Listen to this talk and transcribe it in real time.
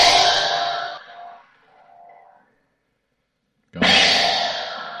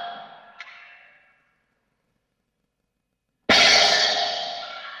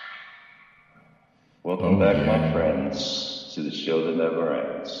Welcome back, my friends, to the show that never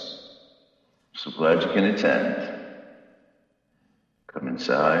ends. So glad you can attend. Come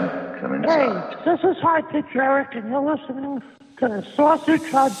inside, come inside. Hey, this is High Pitch Eric, and you're listening to the Sausage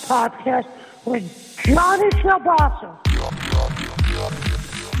Hut Podcast with Johnny Kielbasa.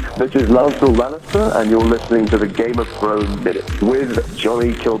 This is Lancel Lannister, and you're listening to the Game of Thrones Minute with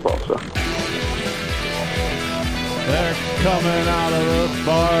Johnny Kielbasa. They're coming out of the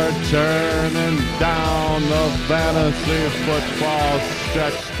bar, turning down the fantasy football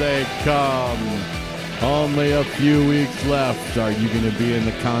stretch they come. Only a few weeks left. Are you going to be in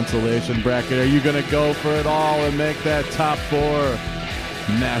the consolation bracket? Are you going to go for it all and make that top four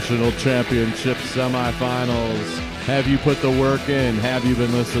national championship semifinals? Have you put the work in? Have you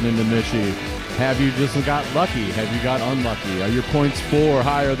been listening to Michie? Have you just got lucky? Have you got unlucky? Are your points for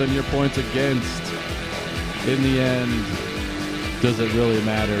higher than your points against? In the end, does it really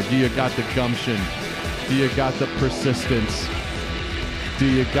matter? Do you got the gumption? Do you got the persistence? Do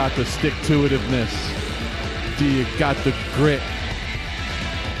you got the stick-to-itiveness? Do you got the grit?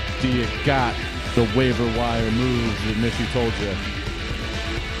 Do you got the waiver wire moves that Michie told you?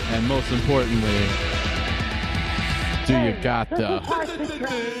 And most importantly, do you got the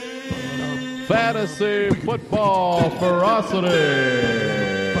fantasy football ferocity,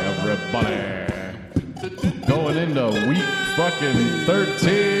 everybody? Going into week fucking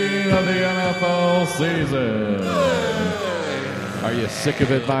 13 of the NFL season. Are you sick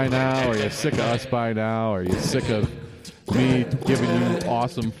of it by now? Are you sick of us by now? Are you sick of me giving you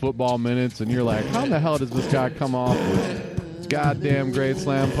awesome football minutes and you're like, how the hell does this guy come off with goddamn great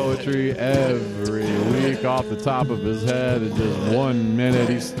slam poetry every week off the top of his head in just 1 minute?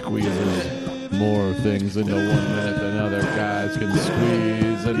 He squeezes more things into 1 minute than other guys can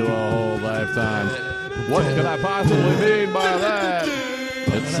squeeze into a whole lifetime. What could I possibly mean by that?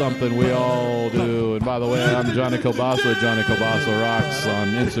 It's something we all do. And by the way, I'm Johnny Kielbasa, Johnny Kielbasa Rocks on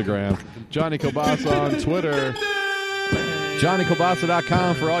Instagram, Johnny Kielbasa on Twitter,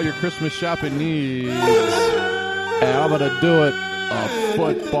 JohnnyKielbasa.com for all your Christmas shopping needs. And I'm going to do it a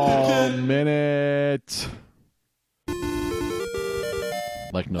football minute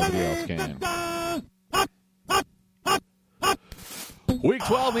like nobody else can. Week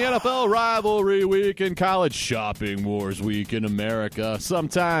 12 in the NFL, rivalry week in college, shopping wars week in America.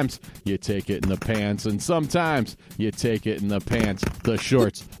 Sometimes you take it in the pants, and sometimes you take it in the pants, the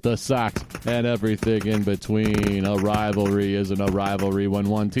shorts, the socks, and everything in between. A rivalry isn't a rivalry when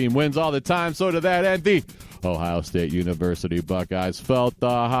one team wins all the time, so to that end, the Ohio State University Buckeyes felt the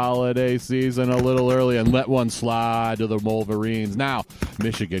holiday season a little early and let one slide to the Wolverines. Now,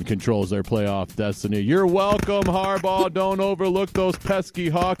 Michigan controls their playoff destiny. You're welcome, Harbaugh. Don't overlook those pesky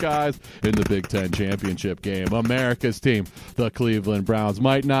Hawkeyes in the Big Ten championship game. America's team, the Cleveland Browns,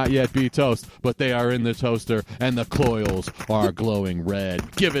 might not yet be toast, but they are in the toaster, and the coils are glowing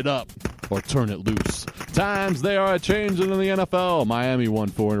red. Give it up or turn it loose. Times they are a-changing in the NFL. Miami won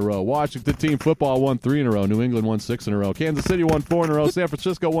 4 in a row. Washington team football won 3 in a row. New England won 6 in a row. Kansas City won 4 in a row. San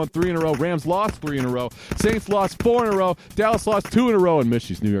Francisco won 3 in a row. Rams lost 3 in a row. Saints lost 4 in a row. Dallas lost 2 in a row. And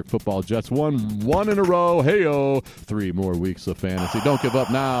Michigan's New York Football Jets won 1 in a row. Hey-o. 3 more weeks of fantasy. Don't give up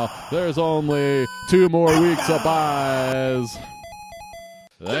now. There's only 2 more weeks of buys.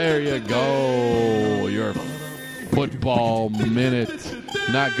 There you go. Your football minute.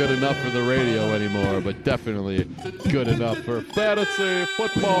 Not good enough for the radio anymore, but definitely good enough for fantasy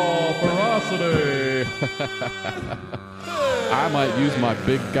football ferocity. I might use my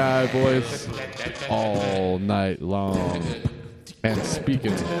big guy voice all night long. And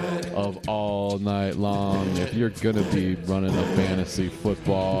speaking of all night long, if you're going to be running a fantasy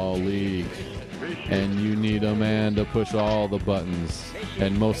football league and you need a man to push all the buttons,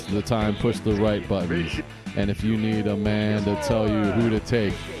 and most of the time push the right buttons, and if you need a man to tell you who to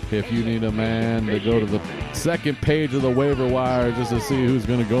take, if you need a man to go to the second page of the waiver wire just to see who's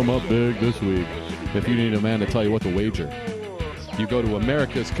going to go up big this week, if you need a man to tell you what to wager, you go to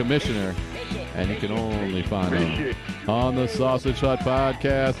America's Commissioner, and you can only find him on the Sausage Hut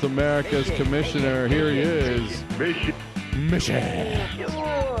Podcast. America's Commissioner, here he is, Michie.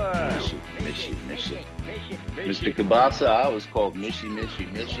 Mr. Kielbasa, I was called Michie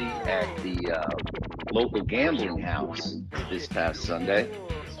at the local gambling house this past Sunday.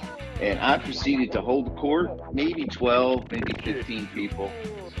 And I proceeded to hold the court, maybe 12, maybe 15 people.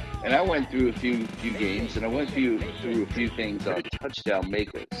 And I went through a few games, and I went through a few things on touchdown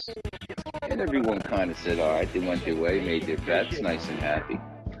makers. And everyone kind of said, all right, they went their way, made their bets, nice and happy.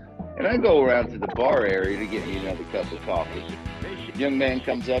 And I go around to the bar area to get me another cup of coffee. A young man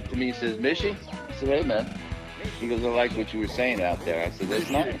comes up to me and says, Michie? I said, hey, man. He goes, I like what you were saying out there. I said,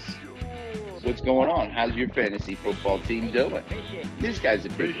 that's nice. what's going on? How's your fantasy football team doing? This guy's a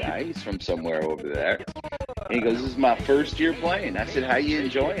big guy. He's from somewhere over there. And he goes, this is my first year playing. I said, how you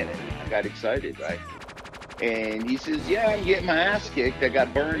enjoying it? I got excited, right? And he says, yeah, I'm getting my ass kicked. I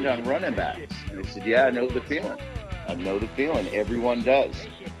got burned on running backs. And I said, yeah, I know the feeling. I know the feeling. Everyone does.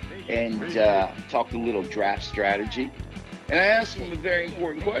 And talked a little draft strategy. And I asked him a very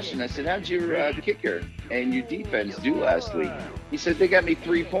important question. I said, how'd your kicker and your defense do last week? He said, they got me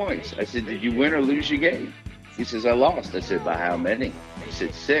 3 points. I said, did you win or lose your game? He says, I lost. I said, by how many? He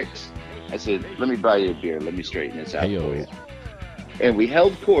said, 6. I said, let me buy you a beer. Let me straighten this out for you. And we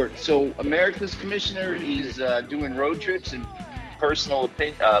held court. So America's commissioner, he's doing road trips and personal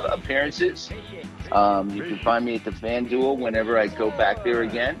appearances. You can find me at the FanDuel whenever I go back there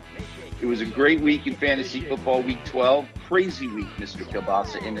again. It was a great week in fantasy football, week 12. Crazy week, Mr.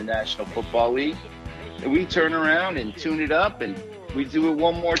 Kielbasa, in the National Football League. And we turn around and tune it up, and we do it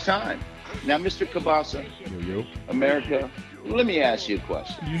one more time. Now, Mr. Kielbasa, America, let me ask you a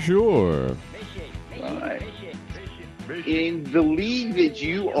question. Sure. All right. In the league that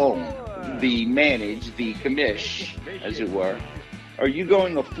you own, the commish, as it were, are you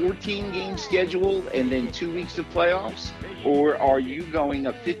going a 14-game schedule and then 2 weeks of playoffs? Or are you going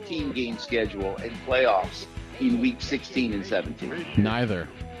a 15-game schedule and playoffs in week 16 and 17? Neither.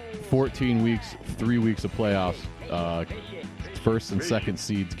 14 weeks, 3 weeks of playoffs. First and second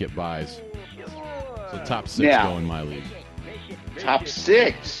seeds get buys. So top 6 go in my league. Top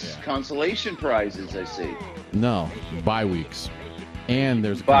 6? Yeah. Consolation prizes, I see. No, bye weeks. And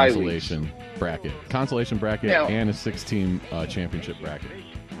there's a consolation bracket. Consolation bracket now, and a 6-team championship bracket.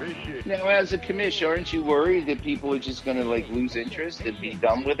 Now, as a commish, aren't you worried that people are just going to lose interest and be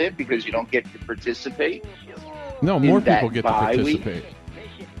done with it because you don't get to participate? No, more people get to participate.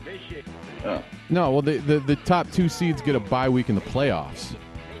 Oh. No, well, the top 2 seeds get a bye week in the playoffs.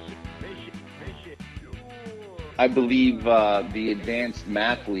 I believe the advanced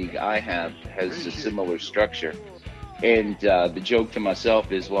math league I have has a similar structure. And the joke to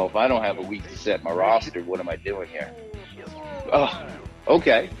myself is, well, if I don't have a week to set my roster, what am I doing here? Oh,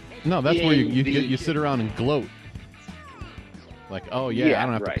 okay. No, that's where you sit around and gloat. Like, oh, yeah, I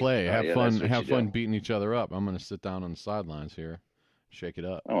don't have to play. Have fun beating each other up. I'm going to sit down on the sidelines here, shake it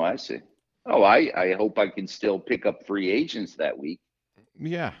up. Oh, I see. Oh, I hope I can still pick up free agents that week.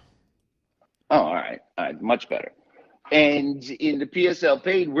 Yeah. Oh, all right. Much better. And in the PSL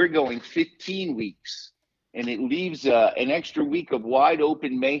paid, we're going 15 weeks. And it leaves an extra week of wide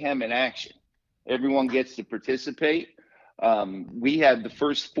open mayhem and action. Everyone gets to participate. We had the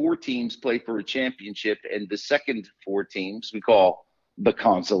first 4 teams play for a championship, and the second 4 teams we call the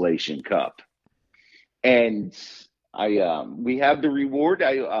Consolation Cup. And we have the reward.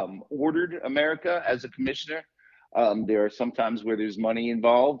 I ordered America as a commissioner. There are some times where there's money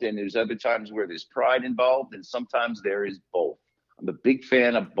involved, and there's other times where there's pride involved, and sometimes there is both. I'm a big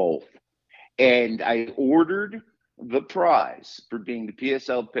fan of both. And I ordered the prize for being the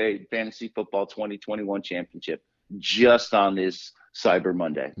PSL paid Fantasy Football 2021 Championship just on this Cyber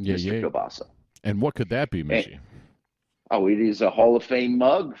Monday, Mr. Kielbasa. And what could that be, Michi? It is a Hall of Fame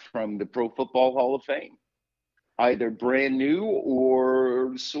mug from the Pro Football Hall of Fame. Either brand new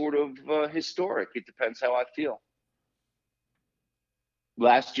or sort of historic. It depends how I feel.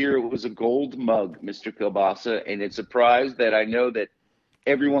 Last year, it was a gold mug, Mr. Kielbasa, and it's a prize that I know that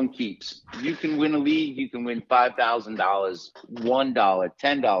everyone keeps. You can win a league. You can win $5,000, $1,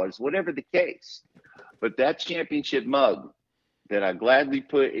 $10, whatever the case. But that championship mug that I gladly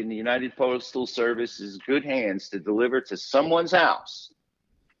put in the United Postal Service's good hands to deliver to someone's house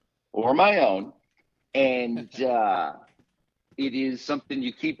or my own, and it is something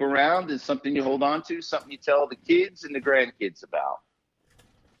you keep around and something you hold on to, something you tell the kids and the grandkids about.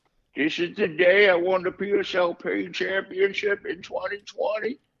 This is the day I won the PSL paid championship in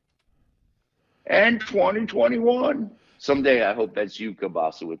 2020 and 2021. Someday I hope that's you,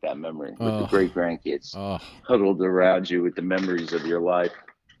 Kielbasa, with that memory, with the great grandkids huddled around you with the memories of your life,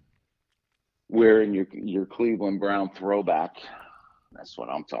 wearing your Cleveland Brown throwback. That's what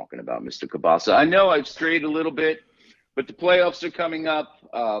I'm talking about, Mr. Kielbasa. I know I've strayed a little bit, but the playoffs are coming up.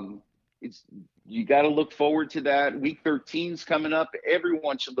 You got to look forward to that. Week 13 is coming up.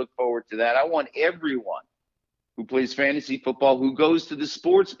 Everyone should look forward to that. I want everyone who plays fantasy football, who goes to the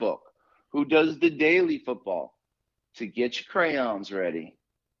sports book, who does the daily football, to get your crayons ready.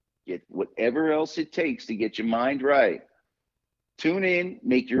 Get whatever else it takes to get your mind right. Tune in,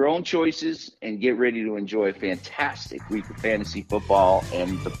 make your own choices, and get ready to enjoy a fantastic week of fantasy football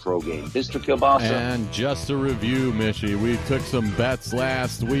and the pro game. Mr. Kielbasa. And just a review, Michi, we took some bets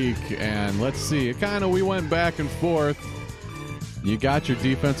last week, and let's see, we went back and forth. You got your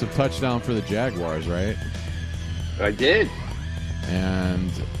defensive touchdown for the Jaguars, right? I did.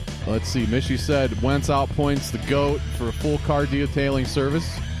 And let's see. Mishy said Wentz outpoints the GOAT for a full car detailing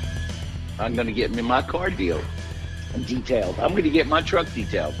service. I'm going to get me my car detailed. I'm going to get my truck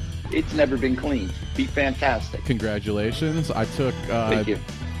detailed. It's never been cleaned. Be fantastic. Congratulations. I took Thank you.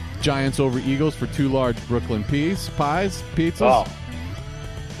 Giants over Eagles for 2 large Brooklyn pizzas. Oh,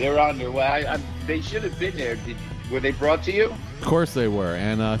 they're on their way. They should have been there. Were they brought to you? Of course they were.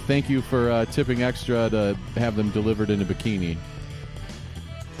 And thank you for tipping extra to have them delivered in a bikini.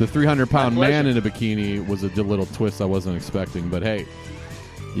 The 300-pound man in a bikini was a little twist I wasn't expecting. But, hey,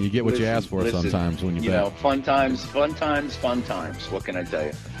 you get what you ask for sometimes when you bet. You know, fun times. What can I tell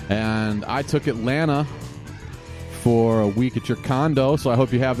you? And I took Atlanta for a week at your condo, so I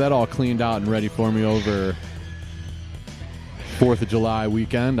hope you have that all cleaned out and ready for me over 4th of July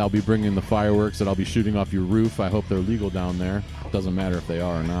weekend. I'll be bringing the fireworks that I'll be shooting off your roof. I hope they're legal down there. Doesn't matter if they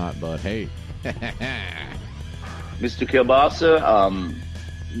are or not, but hey. Mr. Kielbasa,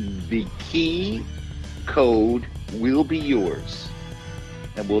 the key code will be yours.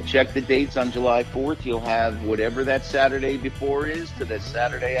 And we'll check the dates on July 4th. You'll have whatever that Saturday before is to the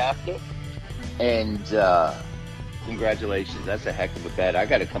Saturday after. And congratulations. That's a heck of a bet. I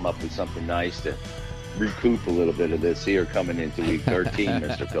got to come up with something nice to recoup a little bit of this here coming into week 13,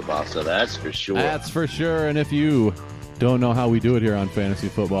 Mr. Kielbasa. That's for sure. That's for sure. And if you don't know how we do it here on Fantasy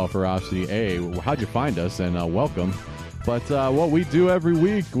Football Ferocity, how'd you find us? And welcome. But what we do every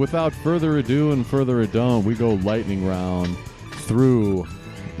week, without further ado and further ado, we go lightning round through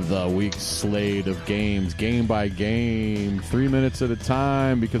the week's slate of games, game by game, 3 minutes at a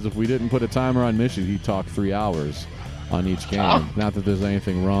time, because if we didn't put a timer on Mishy, he'd talk 3 hours on each game. Not that there's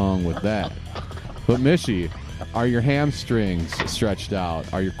anything wrong with that. But Mishy, are your hamstrings stretched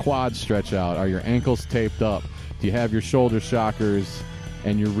out? Are your quads stretched out? Are your ankles taped up? Do you have your shoulder shockers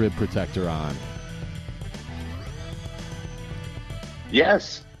and your rib protector on?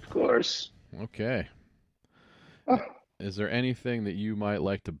 Yes, of course. Okay. Is there anything that you might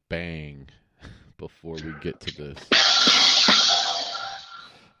like to bang before we get to this?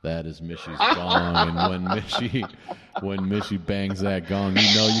 That is Mishy's gong, and when Mishy bangs that gong,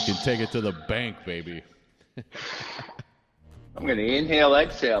 you know you can take it to the bank, baby. I'm going to inhale,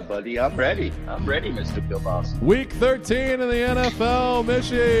 exhale, buddy. I'm ready, Mr. Kielbasa. Week 13 in the NFL,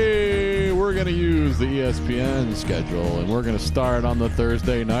 Mishy. We're going to use the ESPN schedule, and we're going to start on the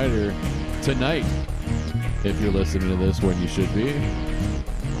Thursday nighter tonight. If you're listening to this when you should be.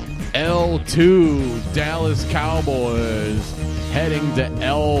 L2, Dallas Cowboys heading to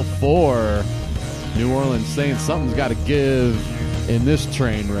L4, New Orleans Saints. Something's got to give in this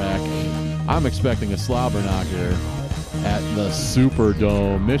train wreck. I'm expecting a slobber knocker at the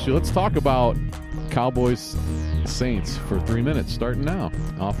Superdome. Mishy, let's talk about Cowboys Saints for 3 minutes, starting now.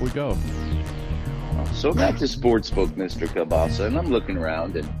 Off we go. So back to Sportsbook, Mr. Kielbasa, and I'm looking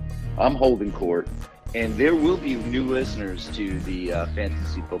around, and I'm holding court. And there will be new listeners to the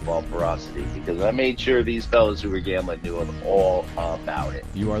Fantasy Football Ferocity, because I made sure these fellas who were gambling knew all about it.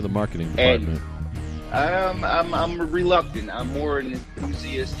 You are the marketing department. And I'm reluctant. I'm more an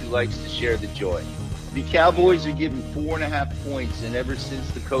enthusiast who likes to share the joy. The Cowboys are given 4.5 points, and ever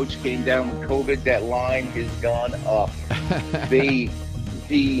since the coach came down with COVID, that line has gone up.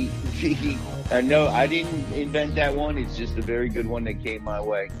 I know I didn't invent that one. It's just a very good one that came my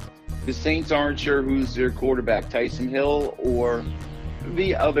way. The Saints aren't sure who's their quarterback, Tyson Hill or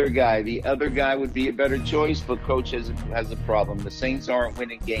the other guy. The other guy would be a better choice, but coach has a problem. The Saints aren't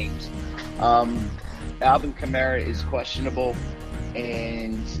winning games. Alvin Kamara is questionable,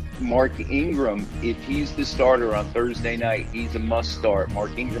 and Mark Ingram, if he's the starter on Thursday night, he's a must start.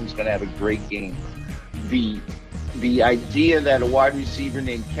 Mark Ingram's going to have a great game. The idea that a wide receiver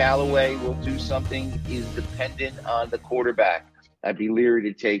named Callaway will do something is dependent on the quarterback. I'd be leery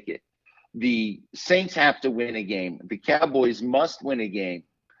to take it. The Saints have to win a game. The Cowboys must win a game.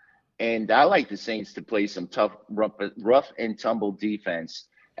 And I like the Saints to play some tough, rough and tumble defense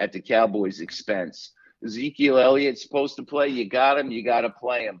at the Cowboys' expense. Ezekiel Elliott's supposed to play. You got him. You got to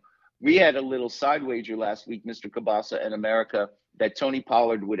play him. We had a little side wager last week, Mr. Kielbasa, in America, that Tony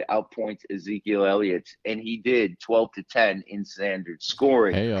Pollard would outpoint Ezekiel Elliott, and he did, 12-10 in standard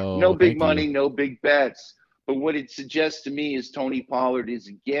scoring. Hey-o, no big money, no big bets. But what it suggests to me is Tony Pollard is,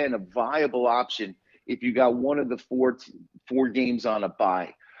 again, a viable option if you got one of the four games on a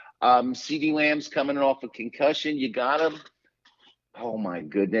bye. CeeDee Lamb's coming off a concussion. You got him. Oh, my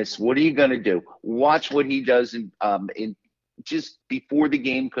goodness. What are you going to do? Watch what he does in just before the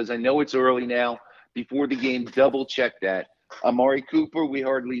game, because I know it's early now. Before the game, double-check that. Amari Cooper, we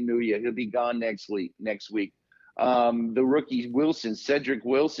hardly knew you. He'll be gone next week. The rookie Wilson, Cedric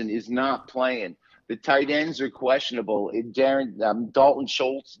Wilson, is not playing. The tight ends are questionable. Dalton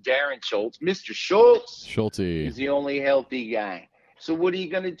Schultz, Darren Schultz, Mr. Schultz is the only healthy guy. So what are you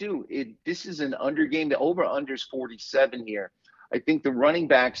going to do? This is an under game. The over-under is 47 here. I think the running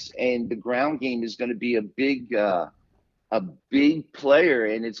backs and the ground game is going to be a big player,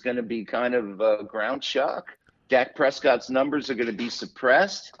 and it's going to be kind of ground chuck. Dak Prescott's numbers are going to be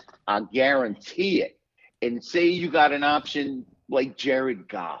suppressed. I guarantee it. And say you got an option like Jared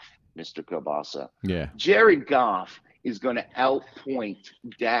Goff, Mr. Kielbasa. Yeah. Jared Goff is going to outpoint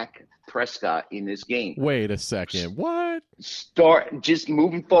Dak Prescott in this game. Wait a second. What? Start just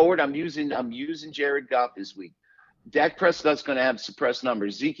moving forward. I'm using Jared Goff this week. Dak Prescott's going to have suppressed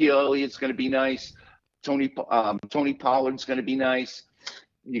numbers. Ezekiel Elliott's going to be nice. Tony Pollard's going to be nice.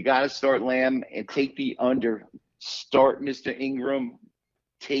 You got to start Lamb and take the under. Start Mr. Ingram.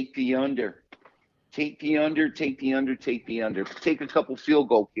 Take the under. Take the under. Take the under. Take the under. Take a couple field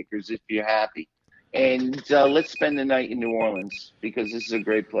goal kickers if you're happy. And let's spend the night in New Orleans because this is a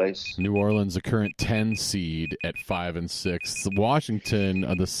great place. New Orleans, the current 10 seed at 5-6. Washington,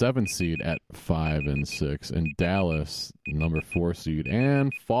 the 7 seed at 5-6, and Dallas, number 4 seed,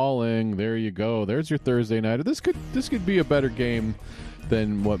 and falling. There you go. There's your Thursday night. This could be a better game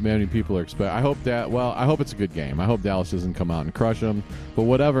than what many people are expecting. I hope it's a good game. I hope Dallas doesn't come out and crush them. But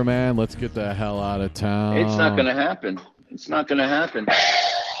whatever, man. Let's get the hell out of town. It's not going to happen. It's not going to happen.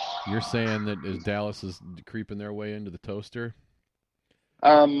 You're saying that as Dallas is creeping their way into the toaster?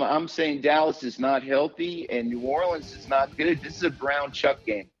 I'm saying Dallas is not healthy and New Orleans is not good. This is a ground chuck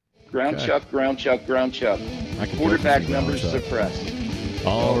game. Ground chuck. Quarterback numbers suppressed.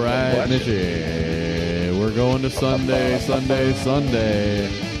 All right, Mitchie. We're going to Sunday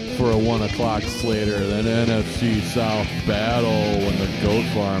for a 1 o'clock Slater, then NFC South battle when the Goat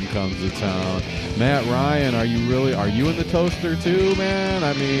Farm comes to town. Matt Ryan, are you in the toaster too, man?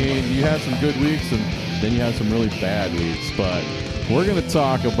 I mean, you had some good weeks and then you had some really bad weeks, but we're going to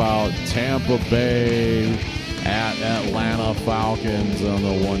talk about Tampa Bay at Atlanta Falcons on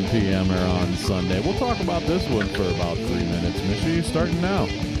the 1 p.m. on Sunday. We'll talk about this one for about 3 minutes. Mitchie, starting now.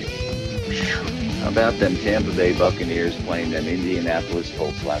 How about them Tampa Bay Buccaneers playing them Indianapolis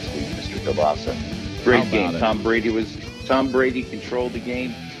Colts last week, Mr. Kielbasa? Great game. Tom Brady controlled the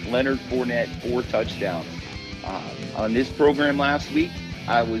game. Leonard Fournette, 4 touchdowns. On this program last week,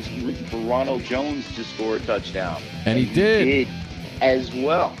 I was rooting for Ronald Jones to score a touchdown. And he did as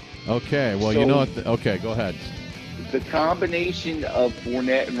well. Okay, well, you know what? Okay, go ahead. The combination of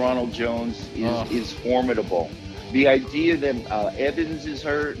Fournette and Ronald Jones is formidable. The idea that Evans is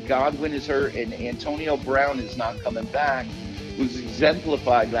hurt, Godwin is hurt, and Antonio Brown is not coming back was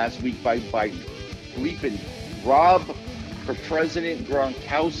exemplified last week by bleeping Rob for president,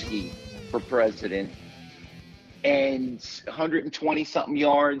 Gronkowski for president, and 120-something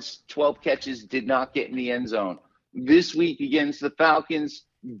yards, 12 catches, did not get in the end zone. This week against the Falcons,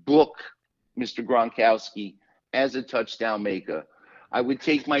 book Mr. Gronkowski as a touchdown maker. I would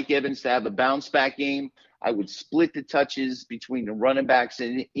take Mike Evans to have a bounce-back game. I would split the touches between the running backs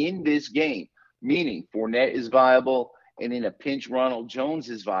in this game, meaning Fournette is viable, and in a pinch, Ronald Jones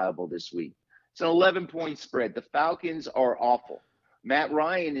is viable this week. It's an 11-point spread. The Falcons are awful. Matt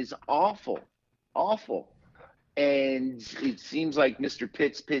Ryan is awful. And it seems like Mr.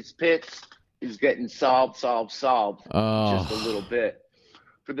 Pitts is getting solved just a little bit.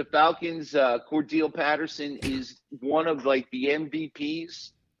 For the Falcons, Cordell Patterson is one of the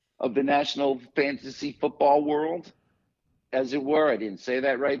MVPs of the National Fantasy Football world, as it were. I didn't say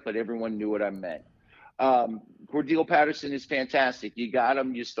that right, but everyone knew what I meant. Cordell Patterson is fantastic. You got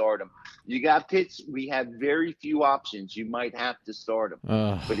him, you start him. You got Pitts, we have very few options. You might have to start him.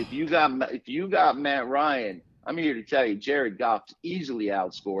 But if you got Matt Ryan, I'm here to tell you, Jared Goff easily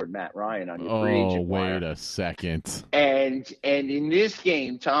outscored Matt Ryan on your free agent wire. Wait a second. And in this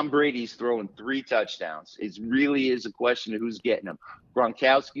game, Tom Brady's throwing 3 touchdowns. It really is a question of who's getting them.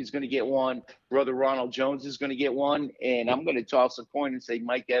 Gronkowski's going to get one. Brother Ronald Jones is going to get one. And I'm going to toss a coin and say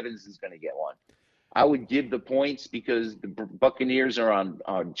Mike Evans is going to get one. I would give the points because the Buccaneers are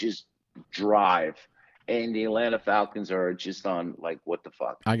on just drive. And the Atlanta Falcons are just on, what the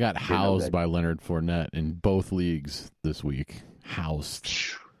fuck? I got housed by Leonard Fournette in both leagues this week. Housed.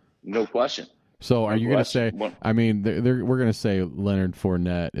 No question. So are you going to say, I mean, we're going to say Leonard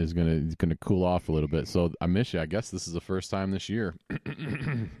Fournette is going to cool off a little bit. So I miss you. I guess this is the first time this year.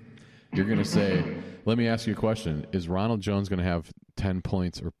 You're going to say, let me ask you a question. Is Ronald Jones going to have 10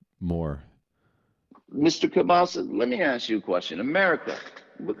 points or more? Mr. Kielbasa, let me ask you a question. America,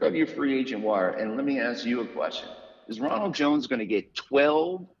 look on your free agent wire and let me ask you a question. Is Ronald Jones going to get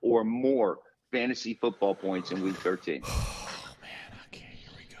 12 or more fantasy football points in Week 13. Oh, man. Okay,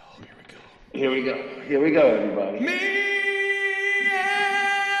 Here we go, everybody. Me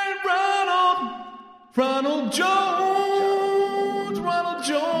and Ronald Jones.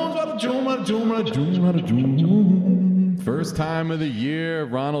 First time of the year,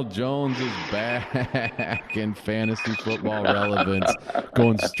 Ronald Jones is back in fantasy football relevance,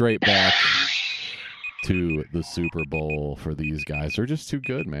 going straight back to the Super Bowl for these guys. They're just too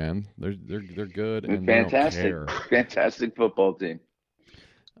good, man. They're good and fantastic, they don't care. fantastic football team.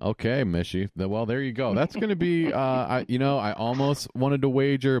 Okay, Mishy. Well, there you go. That's going to be. I almost wanted to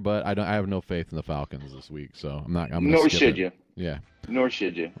wager, but I have no faith in the Falcons this week, so I'm not. Nor should you. Yeah. Nor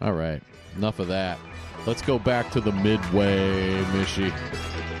should you. All right. Enough of that. Let's go back to the Midway, Mishy.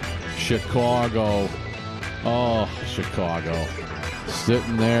 Chicago. Oh, Chicago.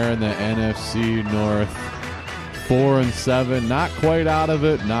 Sitting there in the NFC North. 4-7. Not quite out of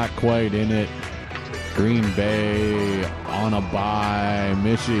it. Not quite in it. Green Bay on a bye.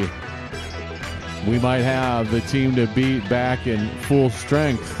 Mishy. We might have the team to beat back in full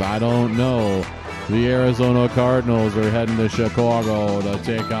strength. I don't know. The Arizona Cardinals are heading to Chicago to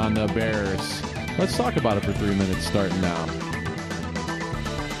take on the Bears. Let's talk about it for 3 minutes starting now.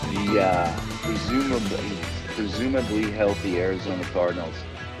 The presumably healthy Arizona Cardinals,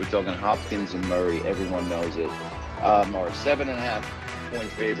 we're talking Hopkins and Murray, everyone knows it, are 7.5 point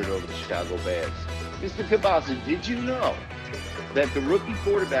favorite over the Chicago Bears. Mr. Cabasa, did you know that the rookie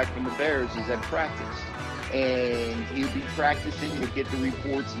quarterback from the Bears is at practice? And he'll be practicing. We'll get the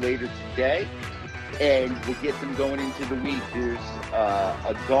reports later today, and we'll get them going into the week. There's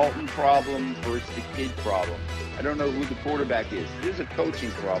a Dalton problem versus the kid problem. I don't know who the quarterback is. There's a coaching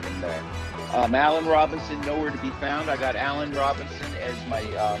problem there. Allen Robinson, nowhere to be found. I got Allen Robinson as my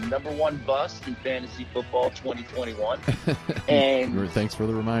number one bust in fantasy football 2021. And thanks for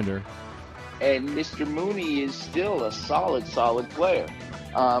the reminder. And Mr. Mooney is still a solid player.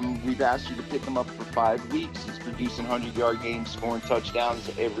 We've asked you to pick him up for 5 weeks. He's producing 100-yard games, scoring touchdowns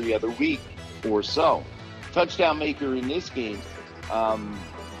every other week or so. Touchdown maker in this game,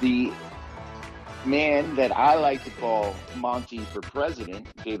 the man that I like to call Monty for president,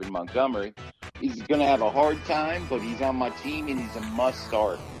 David Montgomery, is going to have a hard time, but he's on my team and he's a must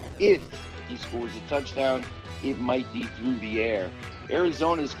start. If he scores a touchdown, it might be through the air.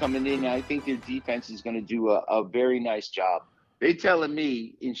 Arizona's coming in, and I think their defense is going to do a very nice job. They're telling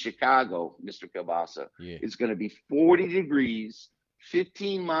me in Chicago, Mr. Cabasa, it's going to be 40 degrees,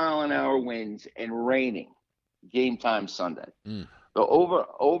 15-mile-an-hour winds, and raining game time Sunday. The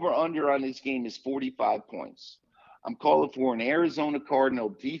over-under on this game is 45 points. I'm calling for an Arizona Cardinal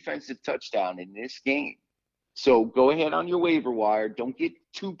defensive touchdown in this game. So go ahead on your waiver wire. Don't get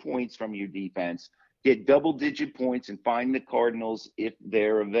 2 points from your defense. Get double-digit points and find the Cardinals if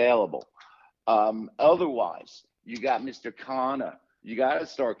they're available. Otherwise, you got Mr. Connor. You got to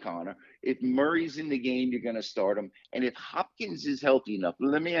start Connor. If Murray's in the game, you're going to start him. And if Hopkins is healthy enough,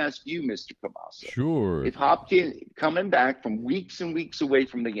 let me ask you, Mr. Cabasa. Sure. If Hopkins, coming back from weeks and weeks away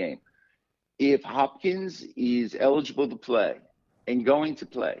from the game, if Hopkins is eligible to play and going to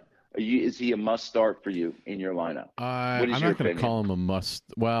play, is he a must start for you in your lineup? I'm not going to call him a must.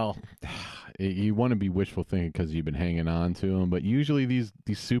 Well, you want to be wishful thinking because you've been hanging on to him, but usually these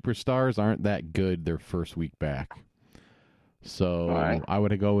superstars aren't that good their first week back. So right. I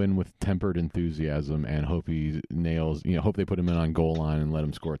would go in with tempered enthusiasm and hope he nails. Hope they put him in on goal line and let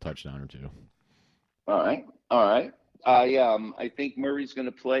him score a touchdown or two. All right. I think Murray's going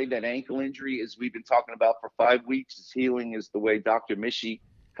to play. That ankle injury, as we've been talking about for 5 weeks, is healing is the way Dr. Mishi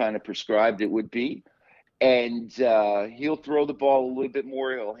kind of prescribed it would be. And he'll throw the ball a little bit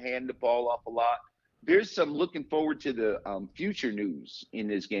more. He'll hand the ball off a lot. There's some looking forward to the future news in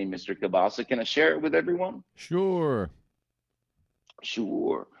this game, Mr. Cabasa. Can I share it with everyone? Sure.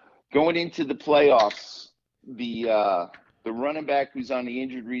 Going into the playoffs, the running back who's on the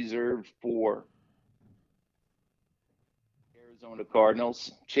injured reserve for Arizona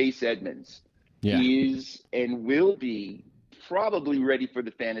Cardinals, Chase Edmonds, is and will be probably ready for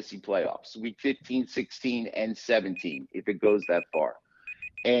the fantasy playoffs, week 15, 16, and 17, if it goes that far.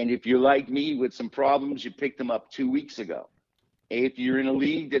 And if you're like me with some problems, you picked them up 2 weeks ago. If you're in a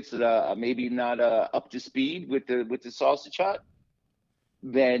league that's maybe not up to speed with the sausage hut,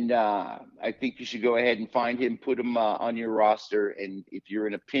 then I think you should go ahead and find him, put him on your roster. And if you're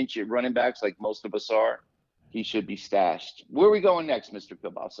in a pinch at running backs, like most of us are, he should be stashed. Where are we going next, Mr.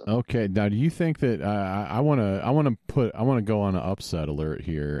 Cabasa? Okay, now do you think that I want to go on an upset alert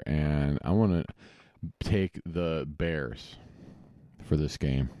here, and I want to take the Bears for this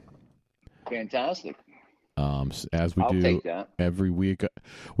game? Fantastic. As we I'll do take that. every week,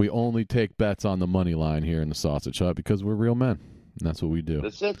 we only take bets on the money line here in the Sausage Hut because we're real men. And that's what we do.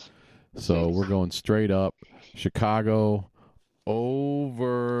 That's it. So we're going straight up. Chicago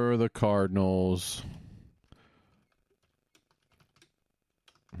over the Cardinals.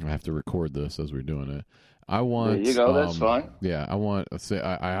 I have to record this as we're doing it. I want. There you go. That's fine. Yeah, I want. Let's say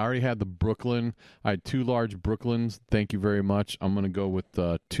I already had the Brooklyn. I had 2 large Brooklyns. Thank you very much. I'm going to go with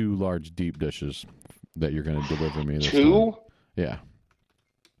 2 large deep dishes that you're going to deliver me. This 2? time. Yeah.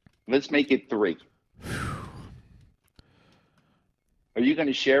 Let's make it 3. Are you going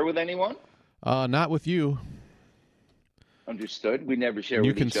to share with anyone? Not with you. Understood. We never share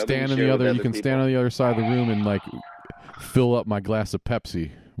You with can each other. stand We on share the with other. You other can people. stand on the other side of the room and fill up my glass of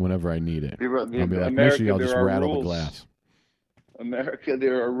Pepsi whenever I need it. I'll be like, America, Mishy, I'll just there are rattle rules. the glass. America,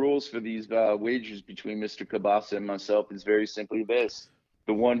 there are rules for these wagers between Mr. Kabasa and myself. It's very simply this.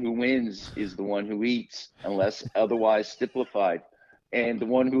 The one who wins is the one who eats, unless otherwise stipulated. And the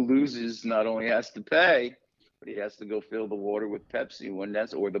one who loses not only has to pay, but he has to go fill the water with Pepsi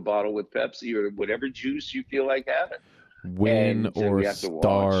or the bottle with Pepsi or whatever juice you feel like having. Win And, or we have to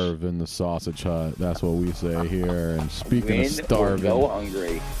starve in the Sausage Hut. That's what we say here. And speaking Win of starving, or go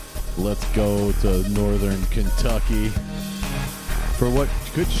hungry. let's go to northern Kentucky for what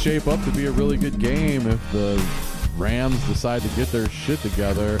could shape up to be a really good game if the Rams decide to get their shit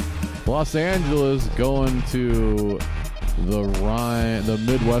together. Los Angeles going to the Rhine, the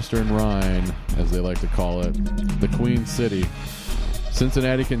Midwestern Rhine, as they like to call it, the Queen City,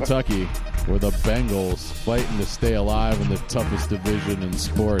 Cincinnati, Kentucky, where the Bengals fighting to stay alive in the toughest division in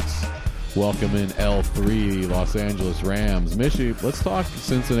sports. Welcome in L3, Los Angeles Rams. Mishy, let's talk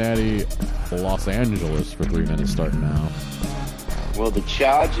Cincinnati, Los Angeles for 3 minutes starting now. Well, the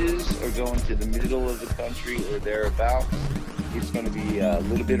Chargers are going to the middle of the country or thereabouts. It's going to be a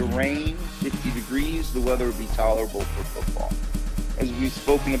little bit of rain, 50 degrees. The weather will be tolerable for football. As we've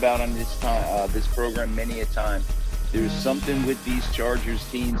spoken about on this program many a time, there's something with these Chargers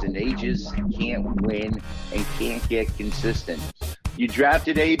teams, and they just can't win and can't get consistent. You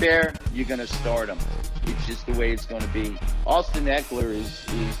drafted Hebert, you're going to start him. It's just the way it's going to be. Austin Eckler is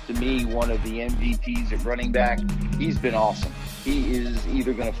to me, one of the MVPs at running back. He's been awesome. He is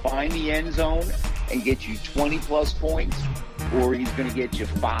either going to find the end zone and get you 20-plus points, or he's going to get you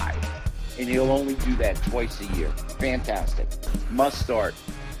 5. And he'll only do that twice a year. Fantastic. Must start.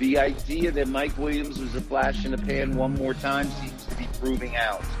 The idea that Mike Williams was a flash in the pan one more time seems to be proving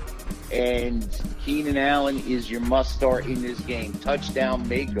out. And Keenan Allen is your must start in this game. Touchdown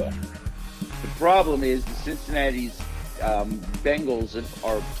maker. The problem is the Cincinnati's Bengals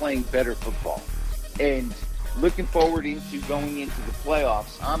are playing better football. And looking forward into going into the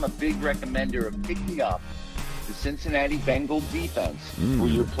playoffs, I'm a big recommender of picking up the Cincinnati Bengal defense for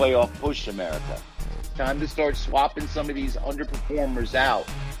your playoff push, America. Time to start swapping some of these underperformers out.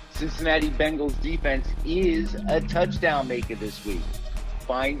 Cincinnati Bengals defense is a touchdown maker this week.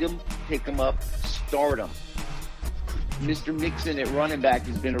 Find them, pick them up, start them. Mr. Mixon at running back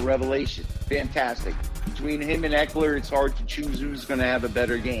has been a revelation. Fantastic. Between him and Eckler, it's hard to choose who's going to have a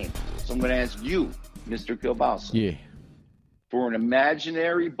better game. So I'm going to ask you, Mr. Kilbasa. Yeah. For an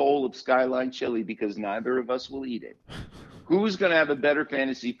imaginary bowl of Skyline chili, because neither of us will eat it, who's going to have a better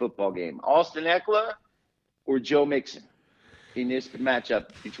fantasy football game, Austin Eckler or Joe Mixon in this matchup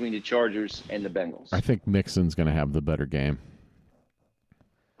between the Chargers and the Bengals? I think Mixon's going to have the better game.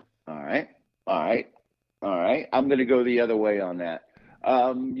 All right. I'm going to go the other way on that.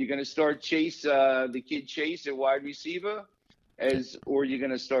 You're going to start the kid Chase at wide receiver, or you're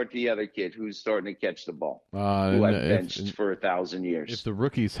going to start the other kid who's starting to catch the ball, who I've benched for 1,000 years. If the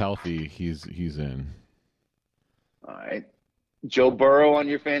rookie's healthy, he's in. All right. Joe Burrow on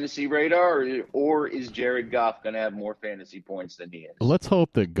your fantasy radar, or is Jared Goff going to have more fantasy points than he is? Let's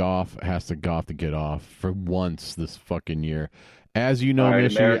hope that Goff to get off for once this fucking year. As you know, All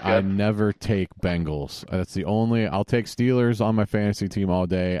right, Mishy, America. I never take Bengals. That's the only. I'll take Steelers on my fantasy team all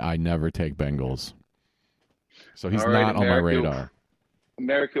day. I never take Bengals. So he's All right, not on my radar.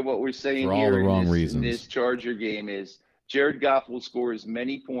 America, what we're saying For all here the wrong in reasons. this Charger game is Jared Goff will score as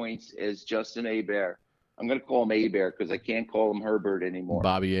many points as Justin Hebert. I'm going to call him Hebert because I can't call him Herbert anymore.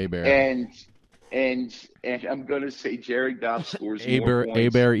 Bobby Hebert. And I'm going to say Jared Goff scores more points.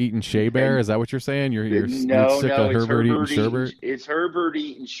 Hebert eating Shea Bear? Is that what you're saying? You're sick of Herbert eating Sherbert? It's Herbert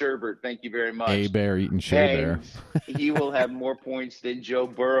eating Sherbert. Thank you very much. Hebert eating Shea Bear. He will have more points than Joe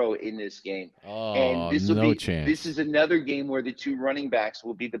Burrow in this game. Oh, and this no chance. This is another game where the two running backs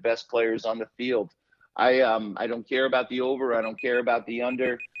will be the best players on the field. I don't care about the over. I don't care about the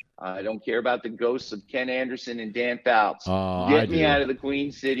under. I don't care about the ghosts of Ken Anderson and Dan Fouts. I Get me do. out of the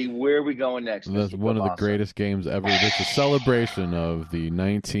Queen City. Where are we going next? That's Mr. one of the Kielbasa? greatest games ever. It's a celebration of the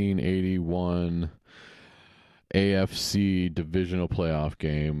 1981 AFC divisional playoff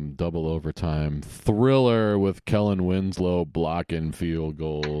game, double overtime thriller with Kellen Winslow blocking field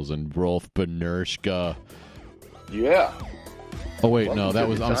goals and Rolf Benershka. Yeah. Oh wait, Welcome no, that to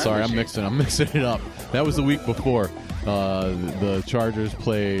was. the I'm time sorry, machine. I'm mixing it up. That was the week before. The Chargers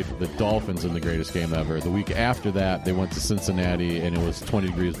played the Dolphins in the greatest game ever. The week after that, they went to Cincinnati, and it was 20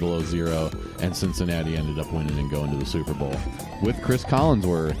 degrees below zero, and Cincinnati ended up winning and going to the Super Bowl with Chris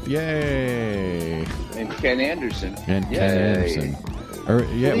Collinsworth. Yay! And Ken Anderson. And Yay. Ken Anderson. Or,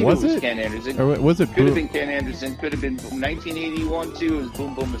 yeah, I believe was it? it? Ken Anderson. Or was it? Could have been Ken Anderson. Could have been 1981 too. It was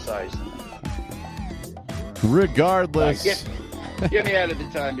Boom Boom Esiason. Regardless. Get me out of the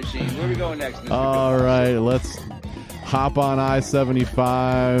time machine. Where are we going next, Mr. All Kielbasa? right, let's hop on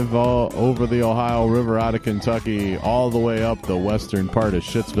I-75 all over the Ohio River out of Kentucky, all the way up the western part of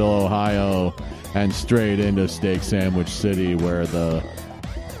Shittsville, Ohio, and straight into Steak Sandwich City, where the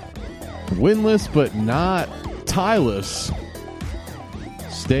winless but not tieless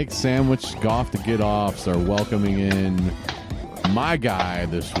Steak Sandwich Golf to Get Offs are welcoming in my guy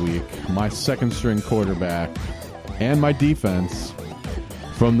this week, my second-string quarterback, and my defense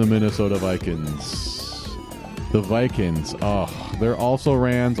from the Minnesota Vikings. The Vikings, they're also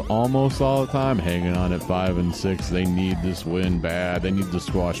Rans almost all the time, hanging on at 5-6. They need this win bad. They need the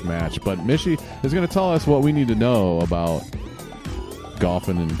squash match. But Mishy is going to tell us what we need to know about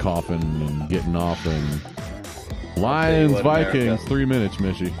golfing and coughing and getting off. And Lions, what, Vikings, America. 3 minutes,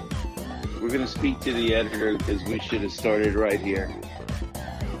 Mishy. We're going to speak to the editor because we should have started right here.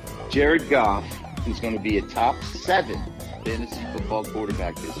 Jared Goff is going to be a top 7 fantasy football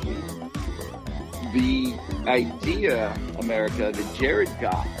quarterback this week. The idea, America, that Jared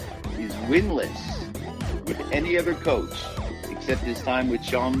Goff is winless with any other coach except this time with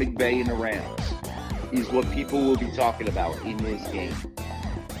Sean McVay and the Rams is what people will be talking about in this game.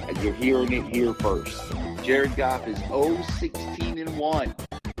 And you're hearing it here first. Jared Goff is 0-16-1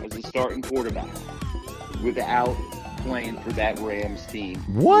 as a starting quarterback without playing for that Rams team.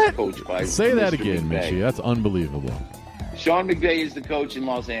 What? Coached by Say that Mr. again, McVay. Mishy. That's unbelievable. Sean McVay is the coach in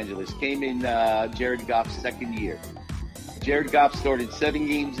Los Angeles. Came in Jared Goff's second year. Jared Goff started 7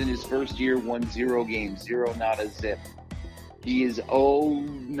 games in his first year, won 0 games, 0 not a zip. He is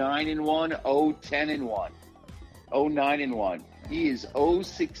 0-9-1, 0-10-1, 0-9-1. He is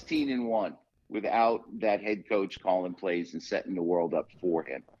 0-16-1 without that head coach calling plays and setting the world up for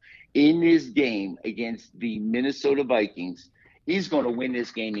him. In this game against the Minnesota Vikings, he's going to win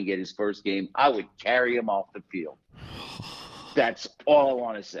this game and get his first game. I would carry him off the field. That's all I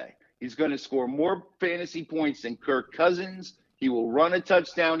want to say. He's going to score more fantasy points than Kirk Cousins. He will run a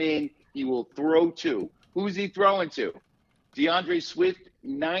touchdown in. He will throw 2. Who's he throwing to? DeAndre Swift,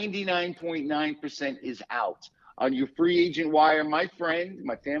 99.9% is out. On your free agent wire, my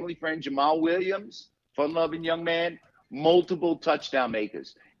family friend, Jamal Williams, fun-loving young man, multiple touchdown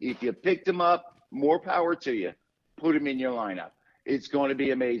makers. If you picked him up, more power to you. Put him in your lineup. It's going to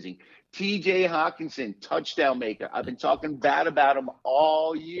be amazing. TJ Hawkinson, touchdown maker. I've been talking bad about him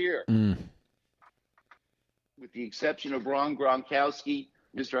all year. With the exception of Ron Gronkowski,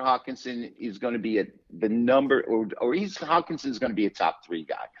 Mr. Hawkinson is going to be Hawkinson's going to be a top 3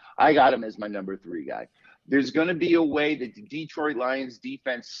 guy. I got him as my number 3 guy. There's going to be a way that the Detroit Lions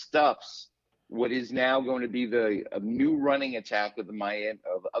defense stuffs what is now going to be a new running attack of the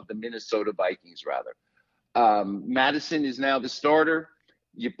Minnesota Vikings, rather. Madison is now the starter.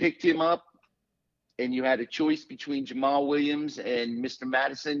 You picked him up, and you had a choice between Jamal Williams and Mr.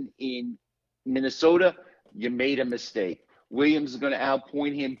 Madison in Minnesota. You made a mistake. Williams is going to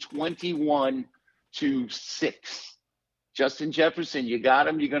outpoint him 21-6. Justin Jefferson, you got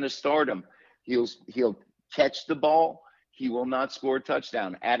him. You're going to start him. He'll catch the ball. He will not score a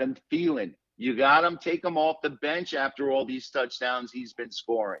touchdown. Adam Thielen, you got him. Take him off the bench after all these touchdowns he's been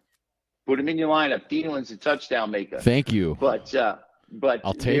scoring. Put him in your lineup. Thielen's a touchdown maker. Thank you. But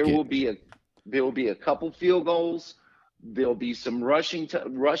I'll take there it. will be a couple field goals. There'll be some rushing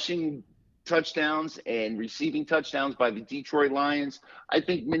touchdowns and receiving touchdowns by the Detroit Lions. I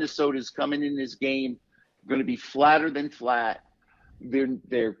think Minnesota's coming in this game going to be flatter than flat.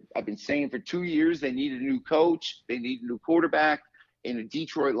 I've been saying for 2 years they need a new coach, they need a new quarterback, and the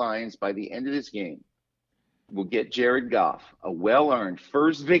Detroit Lions by the end of this game will get Jared Goff a well-earned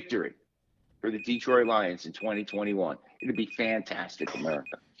first victory for the Detroit Lions in 2021. It'll be fantastic,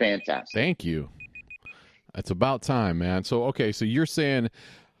 America. Fantastic. Thank you. It's about time, man. So, okay, so you're saying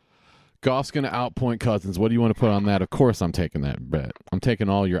Goff's going to outpoint Cousins. What do you want to put on that? Of course I'm taking that bet. I'm taking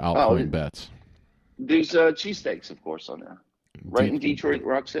all your outpoint bets. There's cheesesteaks, of course, on there. Right in Detroit,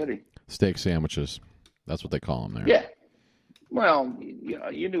 Rock City. Steak sandwiches. That's what they call them there. Yeah. Well,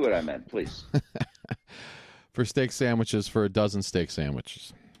 you knew what I meant, please. For steak sandwiches, for a dozen steak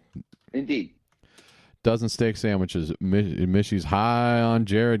sandwiches. Indeed. Dozen steak sandwiches. Mishy's high on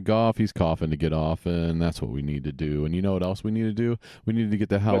Jared Goff. He's coughing to get off, and that's what we need to do. And you know what else we need to do? We need to get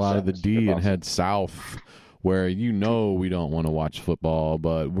the hell out of the D and head south, where we don't want to watch football,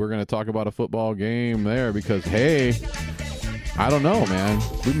 but we're going to talk about a football game there because, hey, I don't know, man.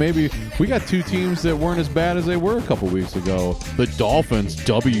 We got two teams that weren't as bad as they were a couple weeks ago. The Dolphins,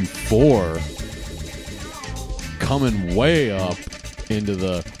 W4, coming way up into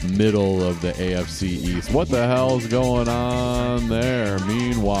the middle of the AFC East. What the hell's going on there?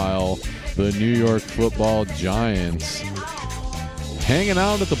 Meanwhile, the New York Football Giants hanging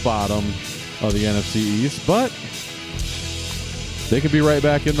out at the bottom of the NFC East, but they could be right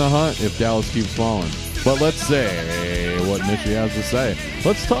back in the hunt if Dallas keeps falling. But let's say what Mishy has to say.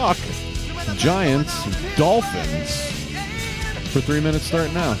 Let's talk Giants, Dolphins for 3 minutes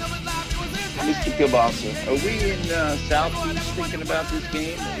starting now. Mr. Kielbasa, are we in South Beach thinking about this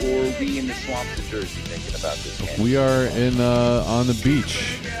game, or are we in the swamps of Jersey thinking about this game? We are in on the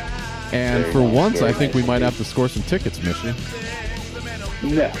beach. And very for nice, once, I think we might have to score some tickets, Mishy.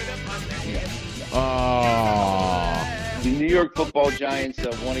 No. Oh. The New York Football Giants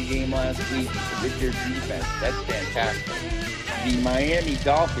won a game last week with their defense. That's fantastic. The Miami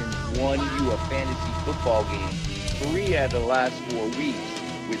Dolphins won you a fantasy football game 3 out of the last 4 weeks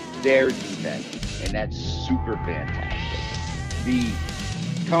with their defense, and that's super fantastic. The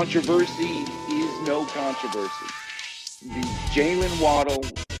controversy is no controversy. The Jalen Waddle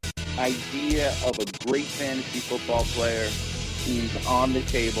idea of a great fantasy football player is on the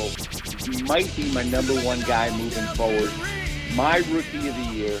table. He might be my number one guy moving forward. My rookie of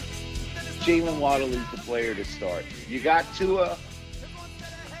the year, Jalen Waddle is the player to start. You got Tua,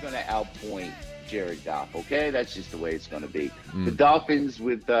 he's going to outpoint Jared Goff, okay? That's just the way it's going to be. The Dolphins,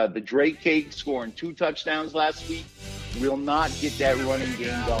 with the Drake Cake scoring 2 touchdowns last week, will not get that running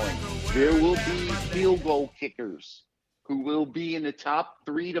game going. There will be field goal kickers who will be in the top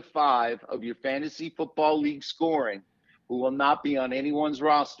 3 to 5 of your fantasy football league scoring, who will not be on anyone's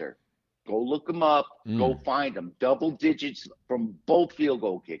roster. Go look them up. Go find them. Double digits from both field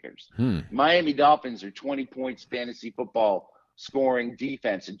goal kickers. Miami Dolphins are 20 points fantasy football scoring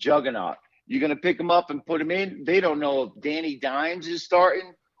defense, a juggernaut. You're going to pick them up and put them in. They don't know if Danny Dimes is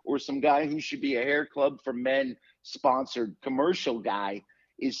starting or some guy who should be a Hair Club for Men sponsored commercial guy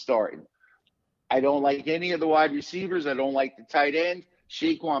is starting. I don't like any of the wide receivers. I don't like the tight end.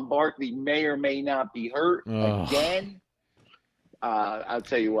 Saquon Barkley may or may not be hurt again. I'll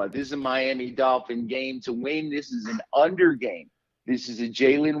tell you what, this is a Miami Dolphin game to win. This is an under game. This is a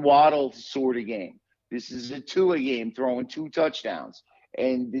Jalen Waddle sort of game. This is a Tua game throwing 2 touchdowns.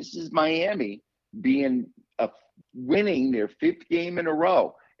 And this is Miami winning their 5th game in a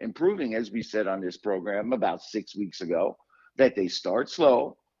row and proving, as we said on this program about 6 weeks ago, that they start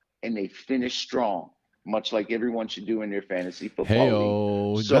slow and they finish strong, much like everyone should do in their fantasy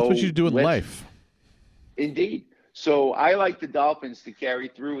football league. So that's what you do in life. Indeed. So I like the Dolphins to carry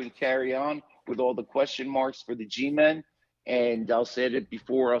through and carry on with all the question marks for the G-men. And I'll say it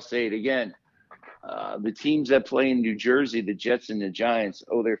before, I'll say it again. The teams that play in New Jersey, the Jets and the Giants,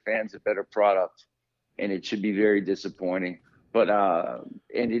 owe their fans a better product. And it should be very disappointing. But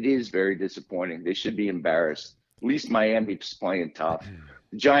and it is very disappointing. They should be embarrassed. At least Miami's playing tough.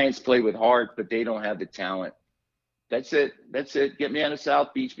 The Giants play with heart, but they don't have the talent. That's it. Get me out of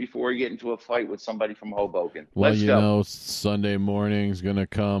South Beach before I get into a fight with somebody from Hoboken. Well, Let's go. Sunday morning's going to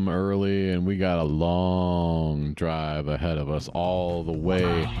come early, and we got a long drive ahead of us all the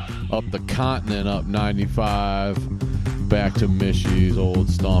way up the continent, up 95, back to Mishy's old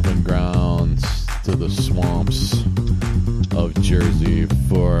stomping grounds, to the swamps of Jersey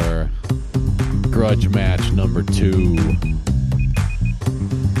for grudge match number 2,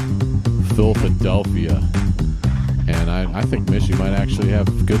 Philadelphia. And I think Mishy might actually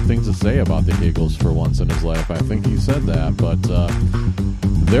have good things to say about the Eagles for once in his life. I think he said that. But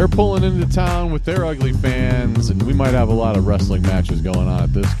they're pulling into town with their ugly fans, and we might have a lot of wrestling matches going on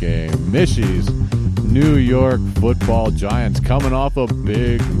at this game. Mishy's New York Football Giants coming off a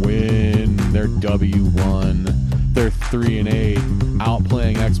big win. They're W1. They're 3-8,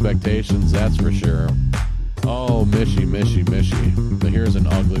 outplaying expectations, that's for sure. Oh, Mishy. Here's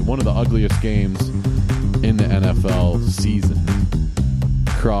one of the ugliest games in the NFL season.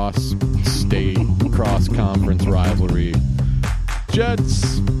 Cross-state, cross-conference rivalry.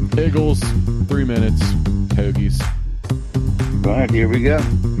 Jets, Eagles, 3 minutes, Hoagies. All right, here we go.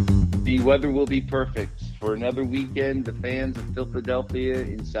 The weather will be perfect for another weekend. The fans of Philadelphia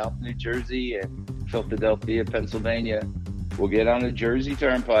in South New Jersey and Philadelphia, Pennsylvania will get on a Jersey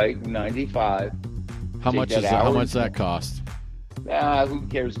Turnpike 95. How much does that cost? Who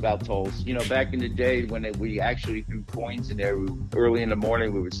cares about tolls? You know, back in the day when we actually threw coins in there, early in the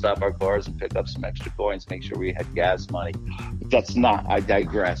morning we would stop our cars and pick up some extra coins, make sure we had gas money. That's not. I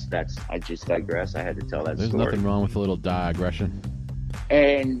digress. I just digress. I had to tell that There's story. nothing wrong with a little digression.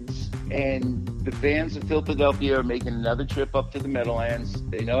 And the fans of Philadelphia are making another trip up to the Meadowlands.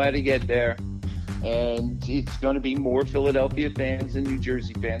 They know how to get there. And it's going to be more Philadelphia fans than New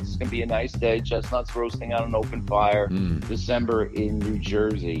Jersey fans. It's going to be a nice day. Chestnuts roasting on an open fire. December in New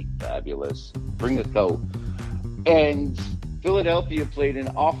Jersey. Fabulous. Bring a coat. And Philadelphia played an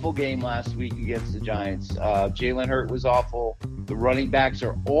awful game last week against the Giants. Jalen Hurts was awful. The running backs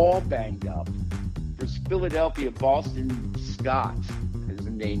are all banged up. For Philadelphia, Boston Scott is a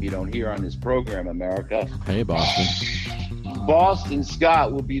name you don't hear on this program, America. Hey, Boston. Boston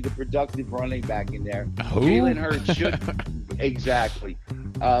Scott will be the productive running back in there. Who? Jalen Hurts should. Exactly.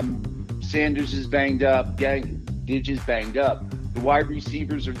 Sanders is banged up. Diggs is banged up. The wide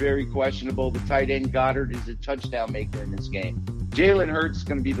receivers are very questionable. The tight end Goddard is a touchdown maker in this game. Jalen Hurts is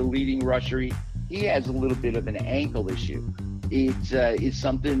going to be the leading rusher. He has a little bit of an ankle issue. It's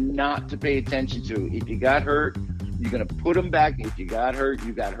something not to pay attention to. If you got hurt, you're going to put him back. If you got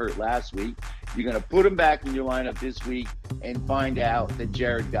hurt last week. You're going to put him back in your lineup this week and find out that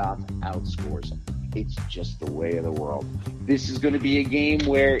Jared Goff outscores him. It's just the way of the world. This is going to be a game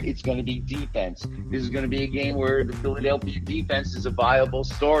where it's going to be defense. This is going to be a game where the Philadelphia defense is a viable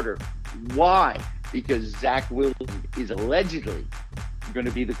starter. Why? Because Zach Wilson is allegedly going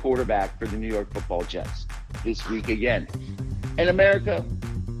to be the quarterback for the New York Football Jets this week again. And America,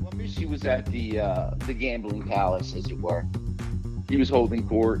 well, Michie was at the gambling palace, as it were. He was holding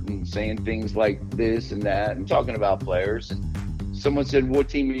court and saying things like this and that and talking about players. And someone said, what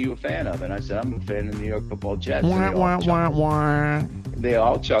team are you a fan of? And I said, I'm a fan of the New York Football Jets. They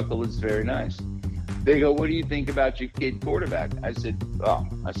all chuckle. It's very nice. They go, what do you think about your kid quarterback? I said,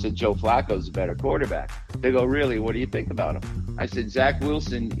 Joe Flacco's a better quarterback. They go, really? What do you think about him? I said, Zach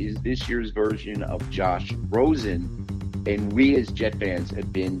Wilson is this year's version of Josh Rosen. And we as Jet fans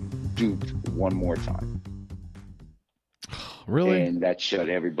have been duped one more time. Really? And that shut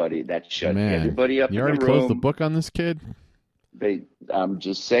everybody. Man, everybody up. You in already the room. closed the book on this kid? I'm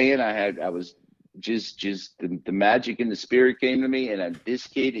just saying. I was just the magic and the spirit came to me, and this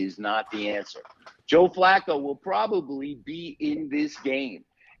kid is not the answer. Joe Flacco will probably be in this game,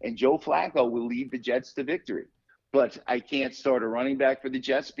 and Joe Flacco will lead the Jets to victory. But I can't start a running back for the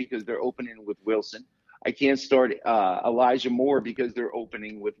Jets because they're opening with Wilson. I can't start Elijah Moore because they're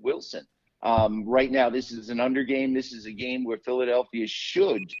opening with Wilson. Right now, this is an under game. This is a game where Philadelphia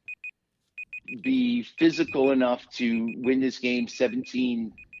should be physical enough to win this game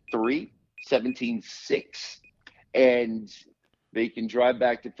 17-3, 17-6. And they can drive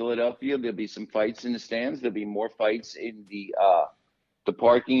back to Philadelphia. There'll be some fights in the stands. There'll be more fights in the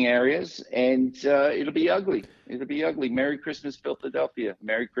parking areas. And it'll be ugly. It'll be ugly. Merry Christmas, Philadelphia.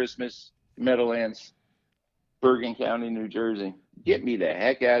 Merry Christmas, Meadowlands, Bergen County, New Jersey. Get me the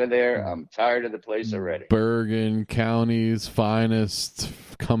heck out of there. I'm tired of the place already. Bergen County's finest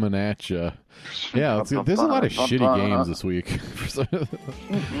coming at you. Yeah, there's a lot of shitty games this week.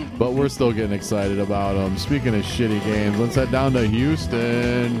 But we're still getting excited about them. Speaking of shitty games, let's head down to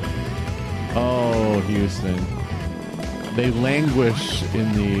Houston. Oh, Houston. They languish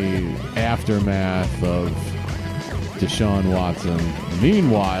in the aftermath of Deshaun Watson.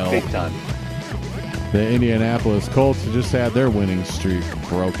 Meanwhile, Big time. the Indianapolis Colts just had their winning streak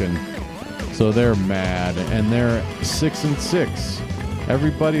broken. So they're mad, and they're 6-6.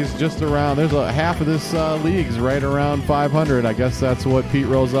 Everybody's just around. There's half of this league's right around 500. I guess that's what Pete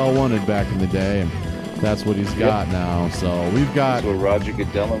Rozelle wanted back in the day, and that's what he's got now. So we've got. That's what Roger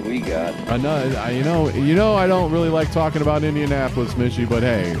Goodell and we got. You know, I don't really like talking about Indianapolis, Michie, but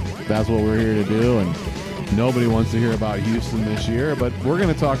hey, that's what we're here to do, and nobody wants to hear about Houston this year. But we're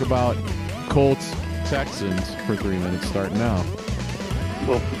going to talk about Colts Texans for 3 minutes starting now.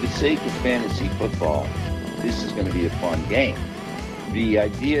 Well, for the sake of fantasy football, this is going to be a fun game. The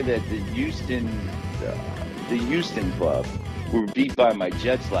idea that the Houston club were beat by my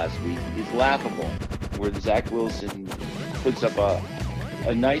Jets last week is laughable, where Zach Wilson puts up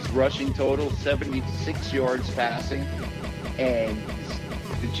a nice rushing total, 76 yards passing, and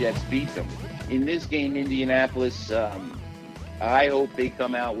the Jets beat them. In this game, Indianapolis, I hope they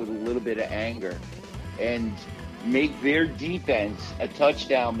come out with a little bit of anger. And make their defense a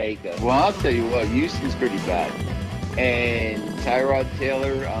touchdown maker. Well, I'll tell you what, Houston's pretty bad. And Tyrod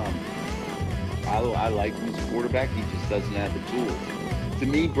Taylor, I like him as a quarterback. He just doesn't have the tools. To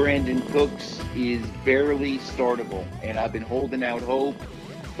me, Brandon Cooks is barely startable, and I've been holding out hope,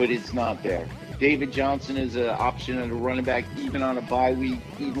 but it's not there. David Johnson is an option at a running back, even on a bye week,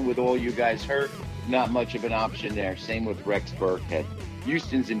 even with all you guys hurt. Not much of an option there. Same with Rex Burkhead.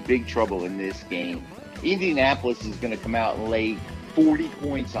 Houston's in big trouble in this game. Indianapolis is going to come out and lay 40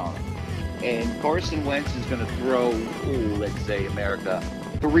 points on them. And Carson Wentz is going to throw, let's say, America,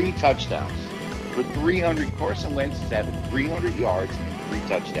 3 touchdowns. For 300, Carson Wentz is having 300 yards and 3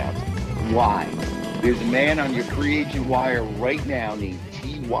 touchdowns. Why? There's a man on your free agent wire right now named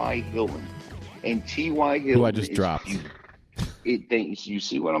T.Y. Hilton. And T.Y. Hilton, who I just dropped. You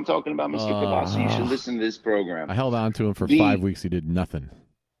see what I'm talking about, Mr. Kabasa? You should listen to this program. I held on to him for 5 weeks. He did nothing.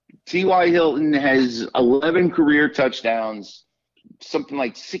 T.Y. Hilton has 11 career touchdowns, something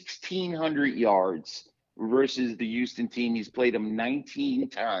like 1,600 yards versus the Houston team. He's played them 19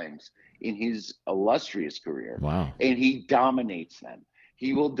 times in his illustrious career. Wow. And he dominates them.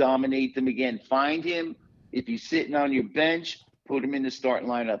 He will dominate them again. Find him. If he's sitting on your bench, put him in the starting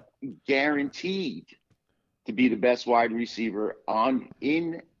lineup. Guaranteed to be the best wide receiver not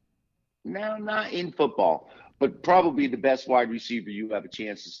in football, but probably the best wide receiver you have a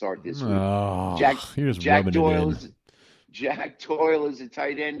chance to start this week. Jack Doyle is a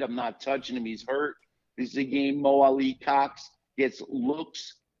tight end. I'm not touching him. He's hurt. This is a game Mo Ali Cox gets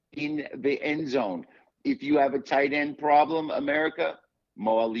looks in the end zone. If you have a tight end problem, America,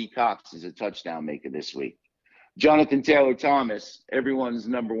 Mo Ali Cox is a touchdown maker this week. Jonathan Taylor Thomas, everyone's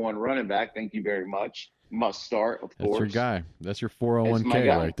number 1 running back. Thank you very much. Must start, of course. That's your guy. That's your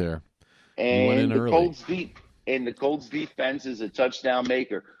 401k right there. And the Colts defense is a touchdown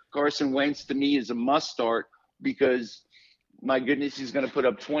maker. Carson Wentz, to me, is a must start because, my goodness, he's going to put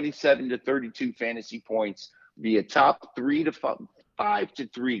up 27 to 32 fantasy points, be a top 3 to 5 to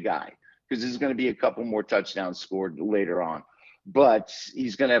 3 guy, because there's going to be a couple more touchdowns scored later on. But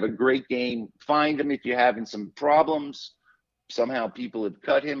he's going to have a great game. Find him if you're having some problems. Somehow people have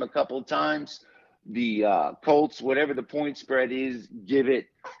cut him a couple of times. The Colts, whatever the point spread is, give it.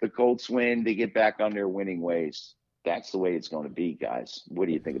 The Colts win. They get back on their winning ways. That's the way it's going to be, guys. What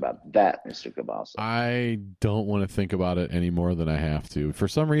do you think about that, Mr. Cabasa? I don't want to think about it any more than I have to. For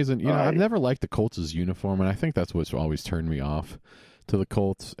some reason, I've never liked the Colts' uniform, and I think that's what's always turned me off to the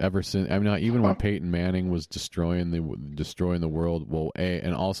Colts ever since. I mean, even when Peyton Manning was destroying the world. Well,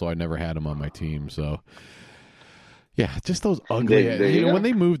 and also I never had him on my team, so. Yeah, just those ugly. When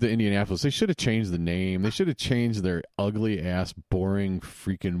they moved to Indianapolis, they should have changed the name. They should have changed their ugly ass, boring,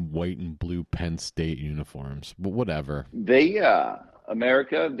 freaking white and blue Penn State uniforms. But whatever.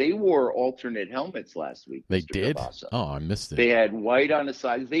 America, they wore alternate helmets last week. They did? Cabasa. Oh, I missed it. They had white on the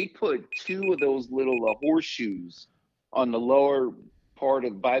sides. They put 2 of those little horseshoes on the lower part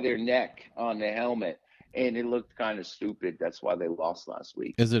by their neck on the helmet. And it looked kind of stupid. That's why they lost last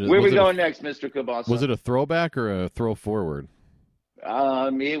week. Where are we going next, Mr. Cabasa? Was it a throwback or a throw forward?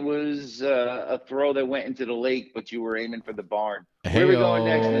 It was a throw that went into the lake, but you were aiming for the barn. Where are we going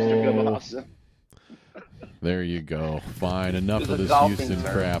next, Mr. Cabasa? There you go. Fine. Enough of this Houston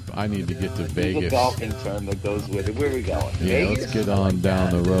crap. I need to get to Vegas. There's a golfing term that goes with it. Where are we going? Yeah, Vegas? Let's get on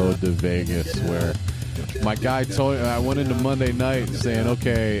down the road to Vegas, where my guy told me, I went into Monday night saying,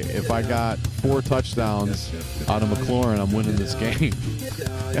 okay, if I got 4 touchdowns out of McLaurin, I'm winning this game.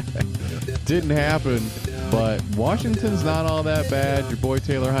 Didn't happen, but Washington's not all that bad. Your boy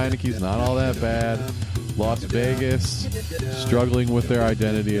Taylor Heineke's not all that bad. Las Vegas struggling with their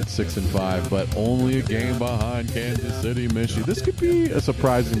identity at 6-5, but only a game behind Kansas City, Michigan. This could be a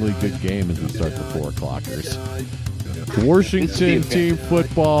surprisingly good game as we start the 4 o'clockers. Washington team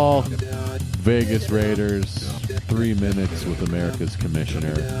football. Vegas Raiders, 3 minutes with America's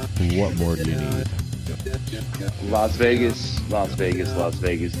commissioner. What more do you need? Las Vegas.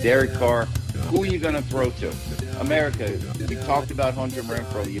 Derek Carr, who are you going to throw to? America, we talked about Hunter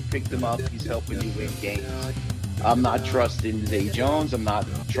Renfrow. You picked him up. He's helping you win games. I'm not trusting Zay Jones. I'm not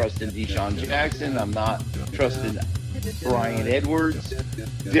trusting Deshaun Jackson. I'm not trusting Brian Edwards.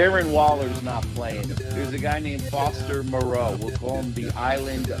 Darren Waller's not playing. There's a guy named Foster Moreau. We'll call him the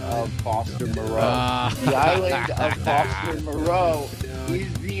Island of Foster Moreau. The Island of Foster Moreau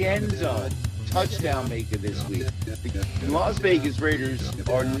is the end zone touchdown maker this week. The Las Vegas Raiders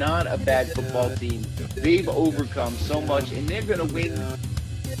are not a bad football team. They've overcome so much, and they're going to win.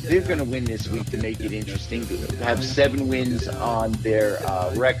 They're going to win this week to make it interesting. To have 7 wins on their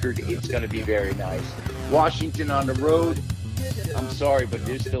record, it's going to be very nice. Washington on the road, I'm sorry, but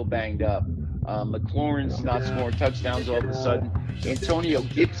they're still banged up. McLaurin's not scoring touchdowns all of a sudden. Antonio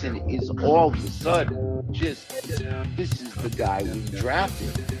Gibson is all of a sudden this is the guy we drafted.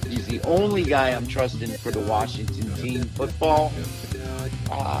 He's the only guy I'm trusting for the Washington team football.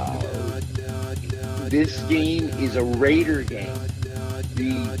 This game is a Raider game.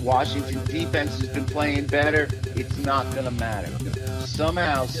 The Washington defense has been playing better. It's not going to matter.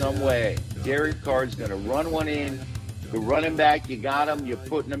 Somehow, some way, Derek Carr's going to run one in. The running back, you got him, you're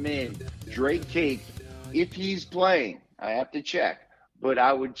putting him in. Drake Cake, if he's playing, I have to check, but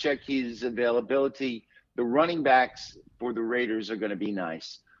I would check his availability. The running backs for the Raiders are going to be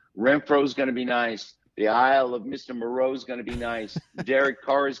nice. Renfro's going to be nice. The Isle of Mr. Moreau is going to be nice. Derek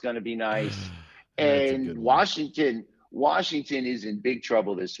Carr is going to be nice. And Washington is in big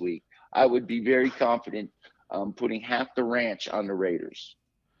trouble this week. I would be very confident putting half the ranch on the Raiders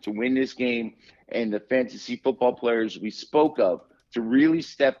to win this game, and the fantasy football players we spoke of to really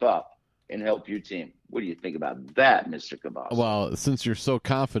step up and help your team. What do you think about that, Mr. Cabas? Well, since you're so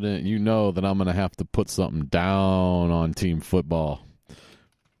confident, you know that I'm going to have to put something down on team football.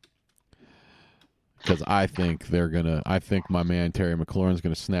 Because I think my man Terry McLaurin's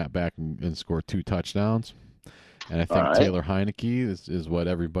going to snap back and score 2 touchdowns. And I think Taylor Heineke is what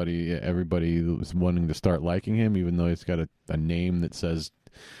everybody is wanting to start liking him, even though he's got a name that says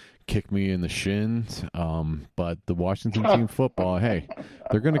kick me in the shins. But the Washington team football, hey,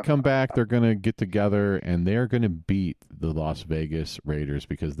 they're going to come back, they're going to get together, and they're going to beat the Las Vegas Raiders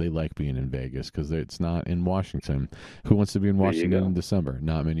because they like being in Vegas, because it's not in Washington. Who wants to be in Washington in December?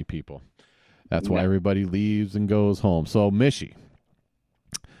 Not many people. That's why everybody leaves and goes home. So, Mishy,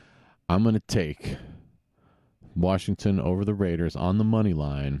 I'm going to take Washington over the Raiders on the money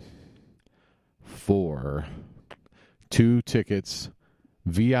line for 2 tickets,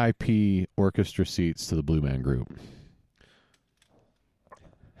 VIP orchestra seats to the Blue Man Group.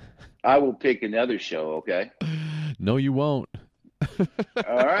 I will pick another show, okay? No, you won't.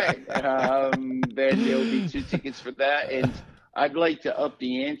 All right. Then there'll be 2 tickets for that. And I'd like to up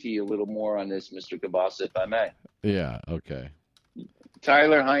the ante a little more on this, Mr. Cabas, if I may. Yeah, okay.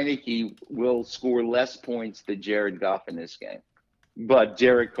 Tyler Heineke will score less points than Jared Goff in this game, but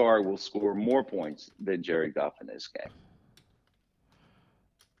Derek Carr will score more points than Jared Goff in this game.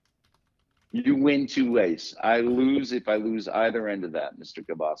 You win 2 ways. I lose if I lose either end of that, Mr.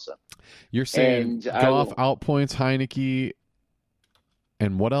 Cabasa. You're saying Goff outpoints Heineke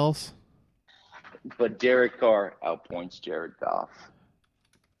and what else? But Derek Carr outpoints Jared Goff.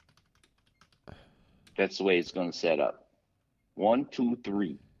 That's the way it's going to set up. 1, 2,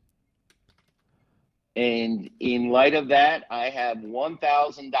 3. And in light of that, I have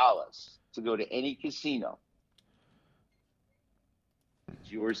 $1,000 to go to any casino.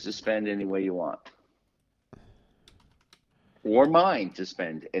 It's yours to spend any way you want. Or mine to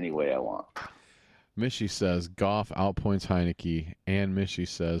spend any way I want. Mishy says Goff outpoints Heineke, and Mishy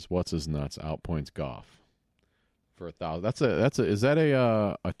says what's his nuts outpoints Goff for 1,000. Is that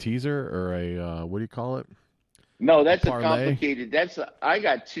a teaser or a what do you call it? No, that's a complicated. I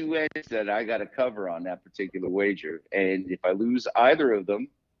got 2 ends that I got to cover on that particular wager, and if I lose either of them,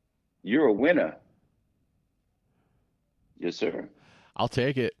 you're a winner. Yes, sir. I'll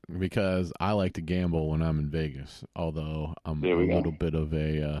take it because I like to gamble when I'm in Vegas. Although I'm a little bit of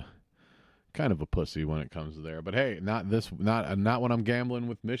a kind of a pussy when it comes to there. But hey, not when I'm gambling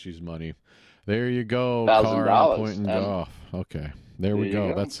with Mishy's money. There you go. $1,000 pointing Goff. Okay. There we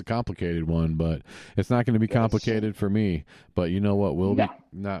go. That's a complicated one, but it's not going to be complicated for me. But you know what will be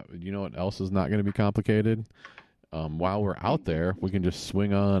not? You know what else is not going to be complicated? While we're out there, we can just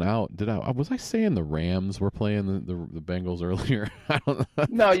swing on out. Was I saying the Rams were playing the Bengals earlier? I don't know.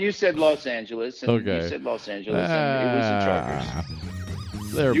 No, you said Los Angeles. And okay. You said Los Angeles, and it was the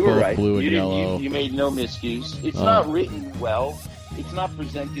Chargers. They're you both were right. blue and yellow. You made no miscues. It's not written well. It's not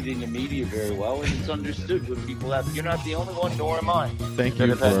presented in the media very well, and it's understood when people have. You're not the only one, nor am I. Thank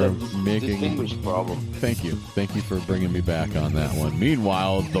you for making distinguished problem. Thank you for bringing me back on that one.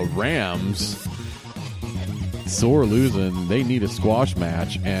 Meanwhile, the Rams, sore losing. They need a squash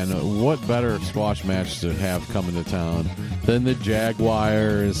match, and what better squash match to have coming to town than the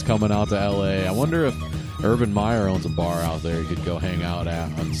Jaguars coming out to L.A. I wonder if Urban Meyer owns a bar out there he could go hang out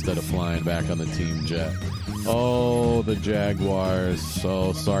at instead of flying back on the team jet. Oh, the Jaguars.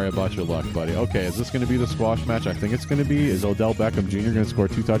 So sorry about your luck, buddy. Okay, is this going to be the squash match? I think it's going to be. Is Odell Beckham Jr. going to score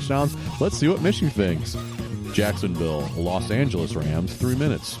 2 touchdowns? Let's see what Michigan thinks. Jacksonville, Los Angeles Rams, 3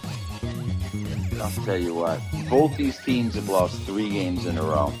 minutes. I'll tell you what. Both these teams have lost 3 games in a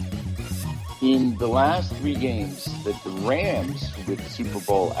row. In the last 3 games that the Rams with Super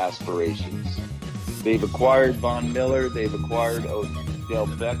Bowl aspirations, they've acquired Von Miller, they've acquired Odell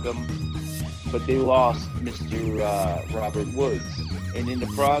Beckham. but they lost Mr. Robert Woods. And in the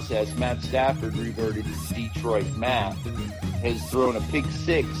process, Matt Stafford reverted to Detroit. Matt has thrown a pick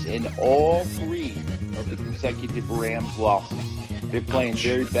six in all three of the consecutive Rams losses. They're playing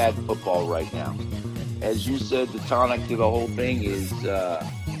very bad football right now. As you said, the tonic to the whole thing is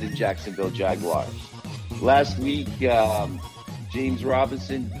the Jacksonville Jaguars. Last week, James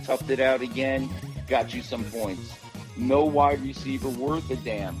Robinson toughed it out again, got you some points. No wide receiver worth a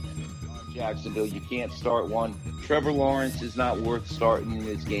damn. Jacksonville, you can't start one. Trevor Lawrence is not worth starting in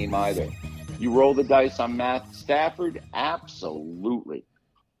this game either. You roll the dice on Matt Stafford? Absolutely.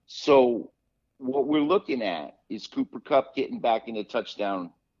 So what we're looking at is Cooper Kupp getting back in the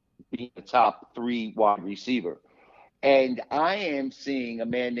touchdown, being the top 3 wide receiver. And I am seeing a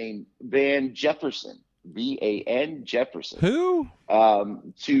man named Van Jefferson, V-A-N Jefferson. Who?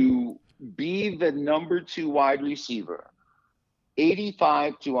 To be the number 2 wide receiver,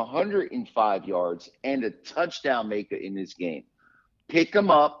 85 to 105 yards, and a touchdown maker in this game. Pick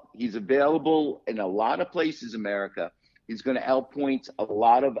him up. He's available in a lot of places, America. He's going to outpoint a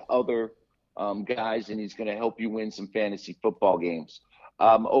lot of other guys, and he's going to help you win some fantasy football games.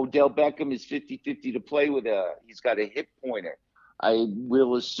 Odell Beckham is 50-50 to play with. He's got a hip pointer. I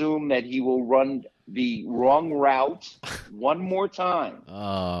will assume that he will run the wrong route one more time.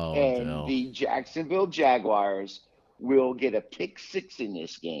 The Jacksonville Jaguars will get a pick six in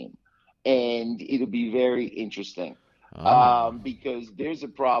this game, and it'll be very interesting because there's a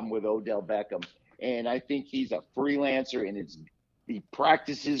problem with Odell Beckham, and I think he's a freelancer, and he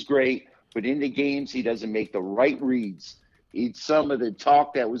practices great, but in the games he doesn't make the right reads. It's some of the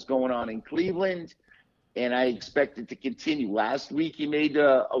talk that was going on in Cleveland, and I expect it to continue. Last week he made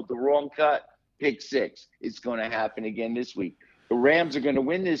the wrong cut, pick six. It's going to happen again this week. The Rams are going to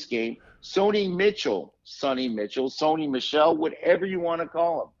win this game. Sonny Michel, whatever you want to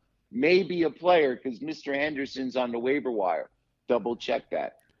call him, may be a player because Mr. Henderson's on the waiver wire. Double check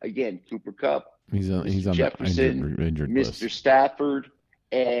that. Again, Cooper Kupp, he's on Jefferson, the injured Mr. list. Stafford,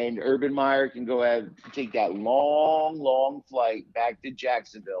 and Urban Meyer can go ahead and take that long flight back to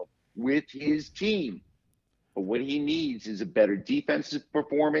Jacksonville with his team. But what he needs is a better defensive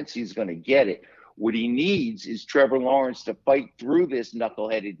performance. He's going to get it. What he needs is Trevor Lawrence to fight through this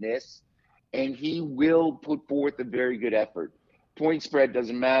knuckleheadedness, and he will put forth a very good effort. Point spread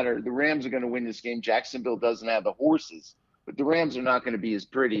doesn't matter. The Rams are going to win this game. Jacksonville doesn't have the horses, but the Rams are not going to be as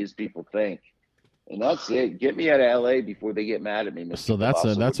pretty as people think. And that's it. Get me out of L.A. before they get mad at me. Mr. So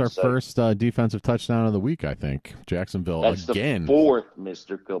that's our first defensive touchdown of the week, I think. Jacksonville that's again. That's the fourth,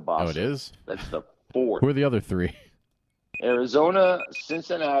 Mr. Kielbasa. Oh, it is? That's the fourth. Who are the other 3? Arizona,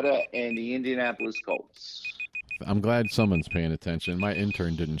 Cincinnati, and the Indianapolis Colts. I'm glad someone's paying attention. My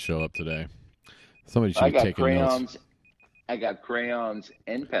intern didn't show up today. Somebody should be taking notes. I got crayons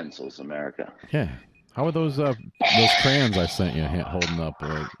and pencils, America. Yeah. How are those crayons I sent you holding up?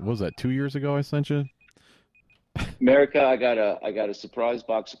 What was that, 2 years ago I sent you? America, I got a surprise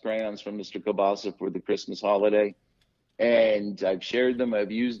box of crayons from Mr. Kielbasa for the Christmas holiday. And I've shared them.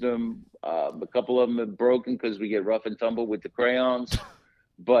 I've used them. A couple of them have broken because we get rough and tumble with the crayons.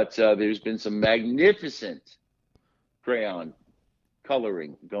 But there's been some magnificent crayon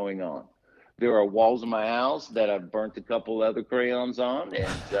coloring going on. There are walls in my house that I've burnt a couple other crayons on.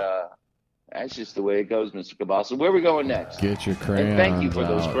 And that's just the way it goes, Mr. Kielbasa. Where are we going next? Get your crayons and thank you for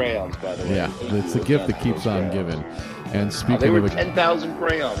those crayons, by the way. Yeah, it's the gift that keeps on giving. And speaking there were of 10,000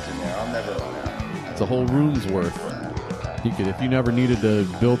 crayons in there. I'll never run out. It's a whole room's worth. You could, if you never needed to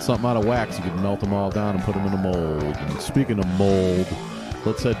build something out of wax, you could melt them all down and put them in a mold. And speaking of mold,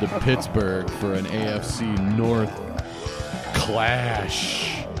 let's head to Pittsburgh for an AFC North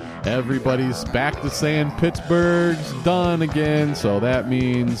clash. Everybody's back to saying Pittsburgh's done again, so that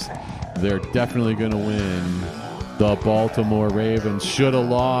means they're definitely going to win. The Baltimore Ravens should have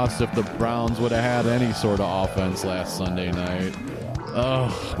lost if the Browns would have had any sort of offense last Sunday night.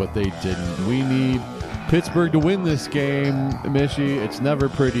 Oh, but they didn't. We need Pittsburgh to win this game, Mishy. It's never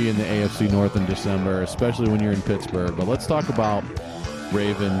pretty in the AFC North in December, especially when you're in Pittsburgh. But let's talk about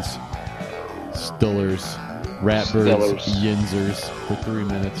Ravens, Stillers, Ratbirds, Yinzers for 3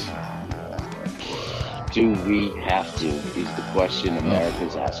 minutes. Do we have to, is the question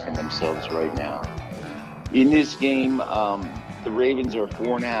America's asking themselves right now. In this game, the Ravens are a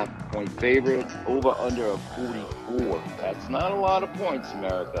 4.5-point favorite, over under a 44. That's not a lot of points,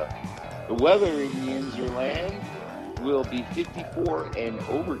 America. The weather in Yinzer land will be 54 and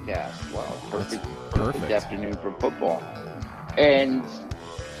overcast. Wow, perfect afternoon for football. And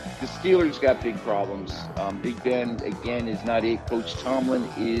the Steelers got big problems. Big Ben, again, is not it. Coach Tomlin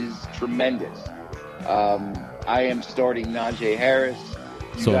is tremendous. I am starting Najee Harris.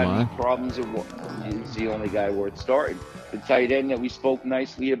 You So got am any I. problems? He's the only guy worth starting. The tight end that we spoke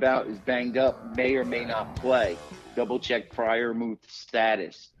nicely about is banged up, may or may not play. Double check Fryermuth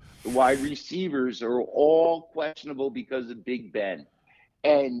status. The wide receivers are all questionable because of Big Ben,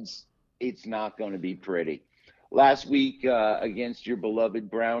 and it's not going to be pretty. Last week against your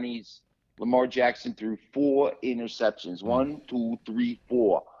beloved Brownies, Lamar Jackson threw 4 interceptions. 1, 2, 3,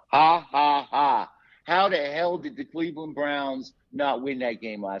 4. Ha, ha, ha. How the hell did the Cleveland Browns not win that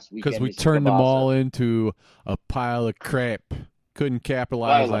game last weekend? Because we Mr. turned them Cabasa? all into a pile of crap. Couldn't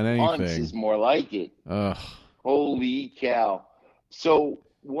capitalize Pile on of punts anything. is more like it. Ugh. Holy cow. So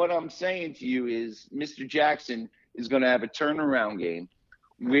what I'm saying to you is Mr. Jackson is going to have a turnaround game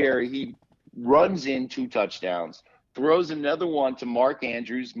where he runs in 2 touchdowns, throws another one to Mark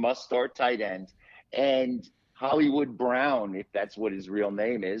Andrews, must-start tight end, and Hollywood Brown, if that's what his real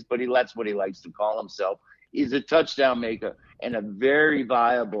name is, but that's what he likes to call himself, is a touchdown maker and a very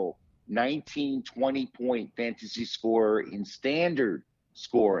viable 19, 20-point fantasy scorer in standard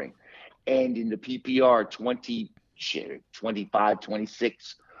scoring. And in the PPR, 20, 25,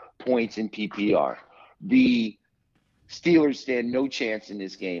 26 points in PPR. The Steelers stand no chance in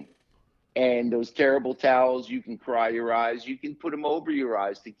this game. And those terrible towels, you can cry your eyes. You can put them over your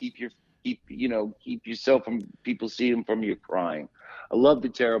eyes to keep yourself from people seeing them from you crying. I love the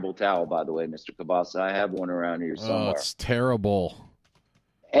terrible towel, by the way, Mr. Cabasa. I have one around here somewhere. Oh, it's terrible.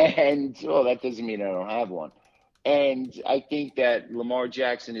 And that doesn't mean I don't have one. And I think that Lamar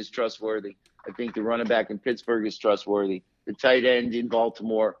Jackson is trustworthy. I think the running back in Pittsburgh is trustworthy. The tight end in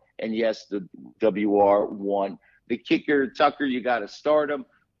Baltimore, and yes, the WR1. The kicker, Tucker, you got to start him.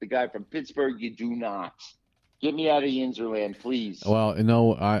 The guy from Pittsburgh, you do not. Get me out of Yinzerland, please. Well,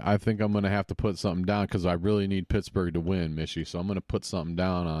 I think I'm going to have to put something down because I really need Pittsburgh to win, Mishy. So I'm going to put something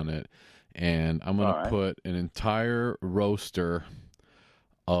down on it. And I'm going to put an entire roaster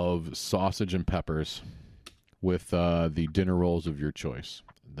of sausage and peppers with the dinner rolls of your choice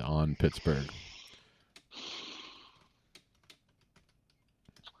on Pittsburgh.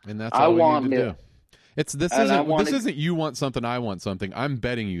 And that's all we need to do. This isn't you want something, I want something. I'm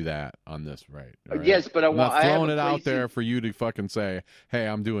betting you that on this, right? Yes, but I'm not throwing it out there for you to fucking say, hey,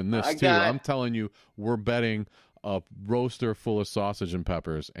 I'm doing this too. I'm telling you, we're betting a roaster full of sausage and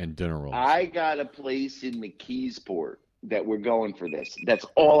peppers and dinner rolls. I got a place in McKeesport that we're going for this. That's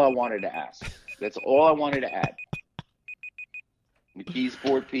all I wanted to ask. That's all I wanted to add.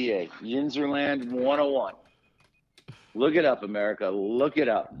 McKeesport, PA. Yinzerland 101. Look it up, America. Look it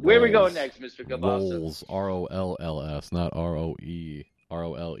up. Where are we going next, Mr. Cabasa? Rolls, R-O-L-L-S, not R-O-E.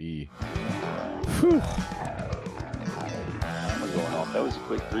 R-O-L-E. I'm going off. That was a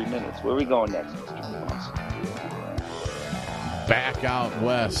quick 3 minutes. Where are we going next, Mr. Cabasa? Back out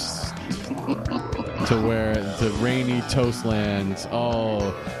west to rainy Toastlands.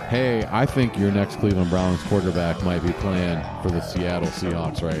 Oh, hey, I think your next Cleveland Browns quarterback might be playing for the Seattle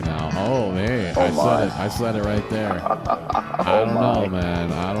Seahawks right now. Oh, hey, I said it right there. I don't know,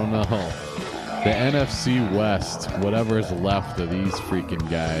 man. I don't know. The NFC West, whatever is left of these freaking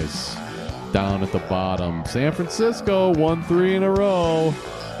guys down at the bottom. San Francisco won 3 in a row.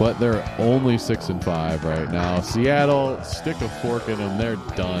 But they're only 6-5 right now. Seattle, stick a fork in them. They're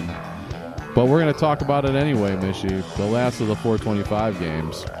done. But we're going to talk about it anyway, Mishy. The last of the 425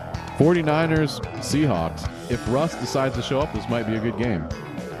 games. 49ers, Seahawks. If Russ decides to show up, this might be a good game.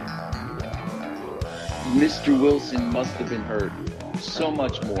 Mr. Wilson must have been hurt so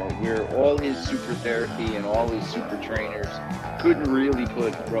much more, where all his super therapy and all his super trainers couldn't really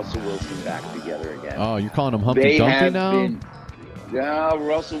put Russell Wilson back together again. Oh, you're calling him Humpty Dumpty now? No,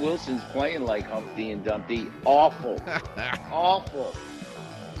 Russell Wilson's playing like Humpty and Dumpty. Awful. Awful.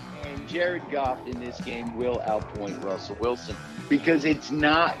 And Jared Goff in this game will outpoint Russell Wilson because it's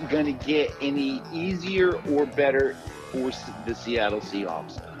not going to get any easier or better for the Seattle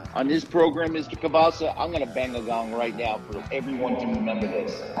Seahawks. On this program, Mr. Cabasa, I'm going to bang a gong right now for everyone to remember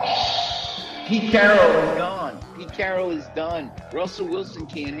this. Pete Carroll is gone. Pete Carroll is done. Russell Wilson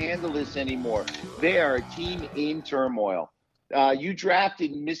can't handle this anymore. They are a team in turmoil. You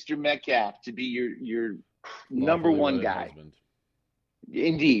drafted Mr. Metcalf to be your number one guy. Husband.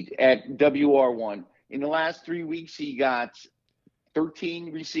 Indeed, at WR1. In the last 3 weeks, he got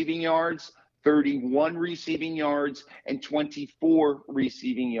 13 receiving yards, 31 receiving yards, and 24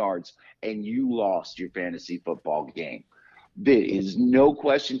 receiving yards. And you lost your fantasy football game. There is no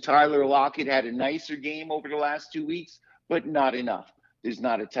question. Tyler Lockett had a nicer game over the last 2 weeks, but not enough. There's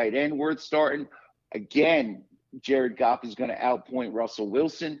not a tight end worth starting. Again, Jared Goff is going to outpoint Russell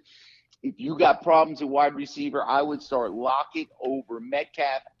Wilson. If you got problems at wide receiver, I would start Lockett over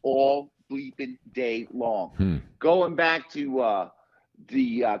Metcalf all bleeping day long. Going back to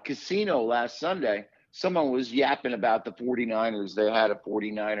the casino last Sunday, someone was yapping about the 49ers. They had a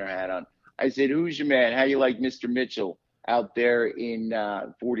 49er hat on. I said, "Who's your man? How you like Mr. Mitchell out there in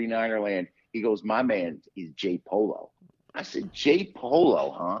 49er land?" He goes, "My man is Jay Polo." I said, "Jay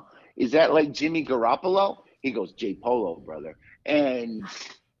Polo, huh? Is that like Jimmy Garoppolo?" He goes, "Jay Polo, brother." And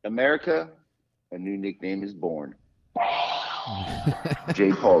America, a new nickname is born.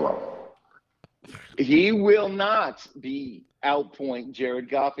 Jay Polo. He will not be outpoint Jared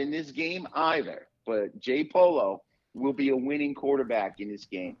Goff in this game either, but Jay Polo will be a winning quarterback in this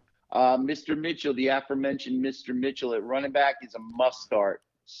game. Mr. Mitchell, the aforementioned Mr. Mitchell at running back, is a must start.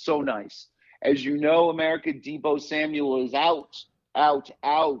 So nice. As you know, America, Deebo Samuel is out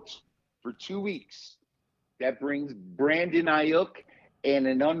for 2 weeks. That brings Brandon Ayuk and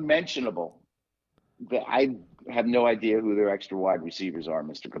an unmentionable. I have no idea who their extra wide receivers are,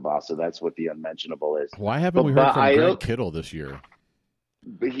 Mr. Cabasa. That's what the unmentionable is. Why haven't we heard from Greg Kittle this year?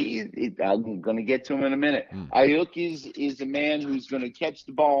 But I'm going to get to him in a minute. Ayuk is a man who's going to catch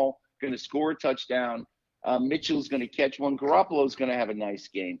the ball, going to score a touchdown. Mitchell's going to catch one. Garoppolo's going to have a nice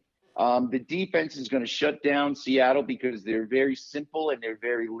game. The defense is going to shut down Seattle because they're very simple and they're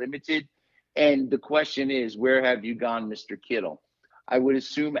very limited. And the question is, where have you gone, Mr. Kittle? I would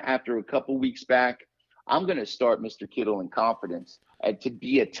assume after a couple weeks back, I'm going to start Mr. Kittle in confidence to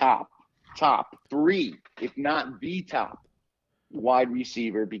be a top 3, if not the top wide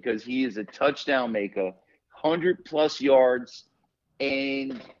receiver, because he is a touchdown maker, 100+ yards.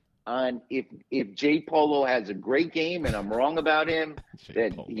 And if Jay Polo has a great game, and I'm wrong about him,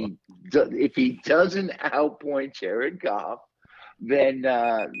 that if he doesn't outpoint Jared Goff, then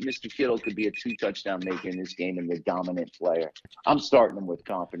Mr. Kittle could be a 2-touchdown maker in this game and the dominant player. I'm starting him with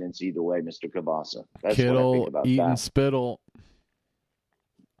confidence either way, Mr. Cabasa. That's Kittle what I think about eating that. spittle.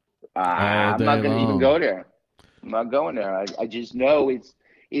 I'm not going to even go there. I'm not going there. I just know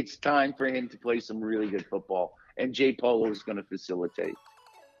it's time for him to play some really good football, and Jay Polo is going to facilitate.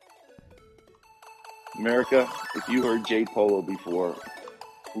 America, if you heard Jay Polo before,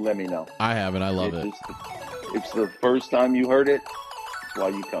 let me know. I haven't. I love it. It's the first time you heard it. That's why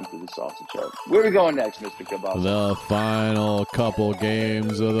you come to the Sausage Hut. Where are we going next, Mr. Cabasa? The final couple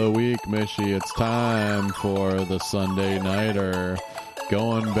games of the week, Mishy. It's time for the Sunday Nighter.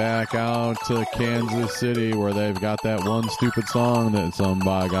 Going back out to Kansas City, where they've got that one stupid song that some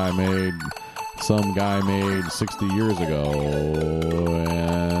guy made 60 years ago.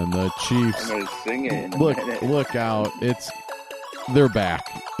 And the Chiefs, I'm going to sing it in a minute. Look out. They're back.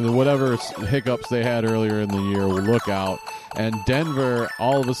 Whatever hiccups they had earlier in the year, look out. And Denver,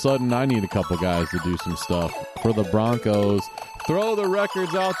 all of a sudden, I need a couple guys to do some stuff for the Broncos. Throw the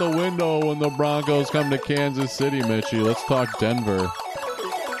records out the window when the Broncos come to Kansas City, Mitchie. Let's talk Denver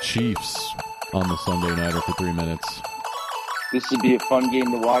Chiefs on the Sunday Nighter for 3 minutes. This will be a fun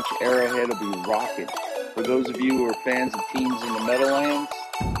game to watch. Arrowhead will be rocking. For those of you who are fans of teams in the Meadowlands,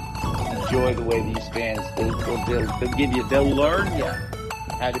 enjoy the way these fans, they'll learn you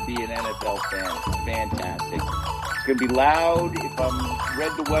how to be an NFL fan. It's fantastic. It's going to be loud. If I'm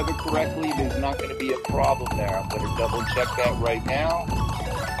read the weather correctly, there's not going to be a problem there. I'm going to double check that right now.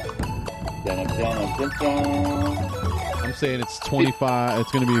 I'm saying it's 25.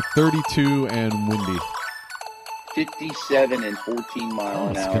 It's going to be 32 and windy. 57 and 14 mile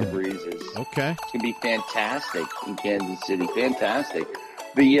an hour breezes. Okay. It's going to be fantastic in Kansas City. Fantastic.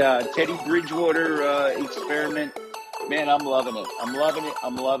 The Teddy Bridgewater experiment, man, I'm loving it. I'm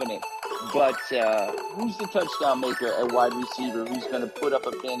loving it. But who's the touchdown maker at wide receiver who's going to put up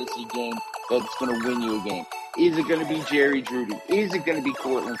a fantasy game that's going to win you a game? Is it going to be Jerry Jeudy? Is it going to be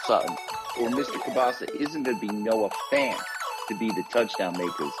Cortland Sutton? Or Mr. Cabasa, isn't going to be Noah Fant to be the touchdown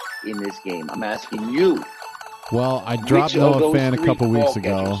makers in this game? I'm asking you. Well, I dropped Noah Fant a couple weeks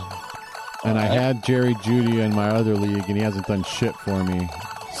ago, and I had Jerry Jeudy in my other league, and he hasn't done shit for me.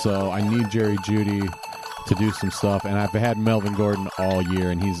 So I need Jerry Jeudy to do some stuff, and I've had Melvin Gordon all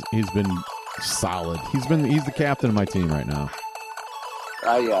year, and he's been solid. He's the captain of my team right now.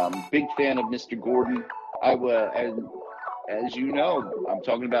 I am big fan of Mr. Gordon. As you know, I'm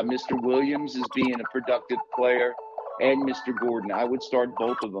talking about Mr. Williams as being a productive player, and Mr. Gordon. I would start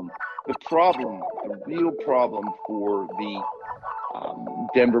both of them. The real problem for the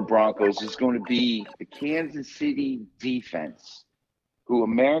Denver Broncos is going to be the Kansas City defense, who,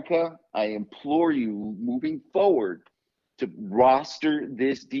 America, I implore you, moving forward, to roster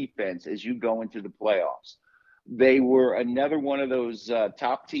this defense as you go into the playoffs. They were another one of those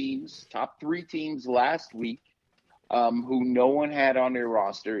top 3 teams last week who no one had on their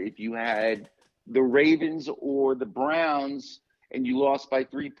roster. If you had the Ravens or the Browns and you lost by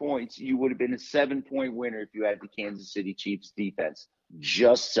 3 points, you would have been a 7-point winner if you had the Kansas City Chiefs defense.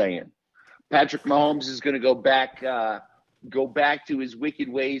 Just saying. Patrick Mahomes is going to go back to his wicked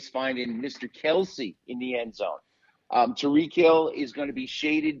ways, finding Mr. Kelsey in the end zone. Tyreek Hill is going to be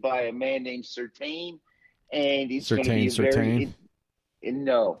shaded by a man named Surtain, and it's going to be a very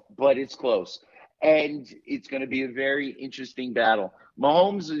no, but it's close, and it's going to be a very interesting battle.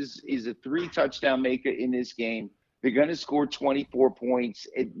 Mahomes is a 3-touchdown maker in this game. They're going to score 24 points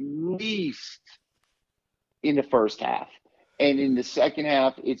at least in the first half. And in the second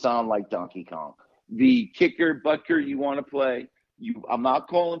half, it's on like Donkey Kong. The kicker, Butker, you want to play. I'm not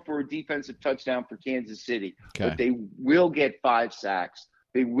calling for a defensive touchdown for Kansas City, but they will get 5 sacks.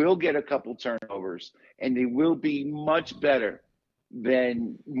 They will get a couple turnovers, and they will be much better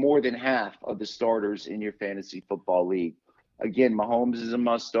than more than half of the starters in your fantasy football league. Again, Mahomes is a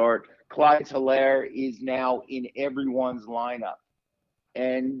must start. Clyde Hilaire is now in everyone's lineup.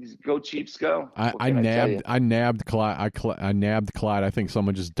 And go Chiefs, go. I nabbed Clyde. I nabbed Clyde. I think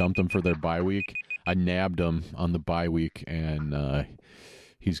someone just dumped him for their bye week. I nabbed him on the bye week, and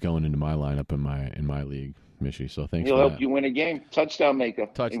he's going into my lineup in my league, Mishy. So thanks. He'll help you win a game. Touchdown maker.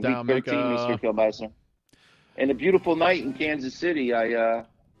 Touchdown in week 13, Mr. Kilbasa. And a beautiful night in Kansas City.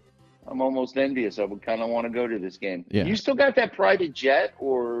 I'm almost envious. I would kind of want to go to this game. Yeah. You still got that private jet,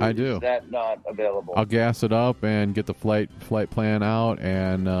 or I do. Is that not available? I'll gas it up and get the flight plan out.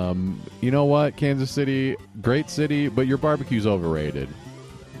 And you know what? Kansas City, great city, but your barbecue's overrated.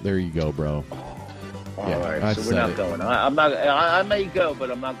 There you go, bro. All right, so we're not going. I'm not. I may go, but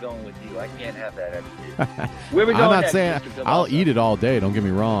I'm not going with you. I can't have that attitude. Where we going? I'm not next, saying I'll eat it all day. Don't get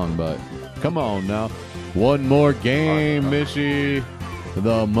me wrong, but come on now. One more game, Mishy.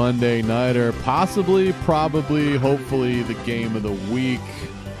 The Monday Nighter, possibly, probably, hopefully the game of the week,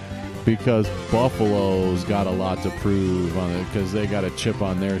 because Buffalo's got a lot to prove on it because they got a chip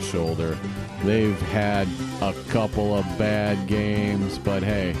on their shoulder. They've had a couple of bad games, but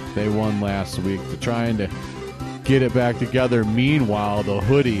hey, they won last week. They're trying to get it back together. Meanwhile, the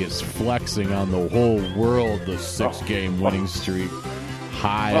hoodie is flexing on the whole world, the 6-game winning streak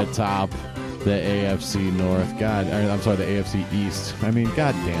high atop the AFC North. The AFC East. I mean,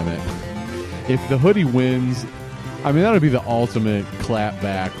 god damn it. If the hoodie wins, I mean, that would be the ultimate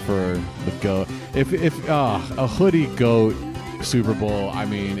clapback for the GOAT. If a hoodie GOAT Super Bowl, I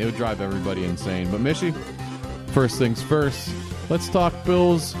mean, it would drive everybody insane. But Mishy, first things first, let's talk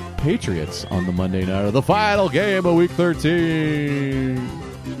Bills Patriots on the Monday Night, the final game of Week 13.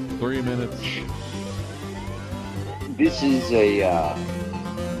 3 minutes. This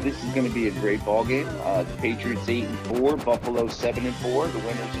is going to be a great ball game. The Patriots 8-4, Buffalo 7-4. The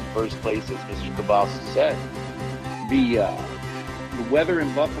winners in first place, as Mr. Kabasa said. The weather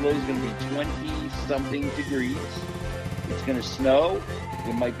in Buffalo is going to be 20-something degrees. It's going to snow.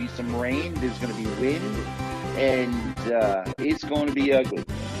 There might be some rain. There's going to be wind, and it's going to be ugly.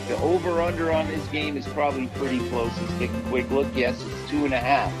 The over/under on this game is probably pretty close. Let's take a quick look. Yes, it's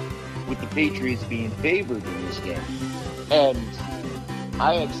 2.5, with the Patriots being favored in this game. And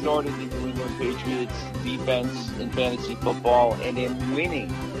I have started the New England Patriots defense in fantasy football and am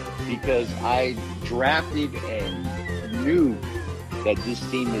winning because I drafted and knew that this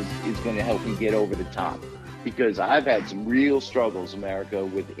team is going to help me get over the top, because I've had some real struggles, America,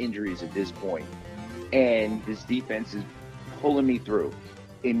 with injuries at this point. And this defense is pulling me through.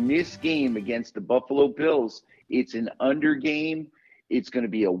 In this game against the Buffalo Bills, it's an under game. It's going to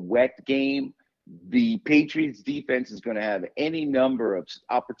be a wet game. The Patriots defense is going to have any number of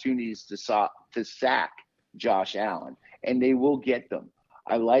opportunities to sack Josh Allen, and they will get them.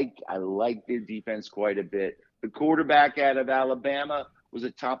 I like their defense quite a bit. The quarterback out of Alabama was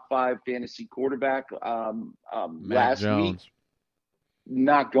a top 5 fantasy quarterback last week.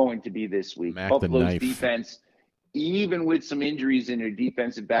 Not going to be this week. Buffalo's defense, even with some injuries in their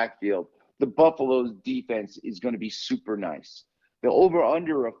defensive backfield, the Buffalo's defense is going to be super nice. The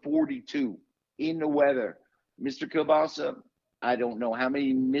over-under of 42 in the weather. Mr. Kielbasa, I don't know how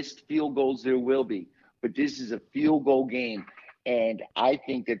many missed field goals there will be, but this is a field goal game, and I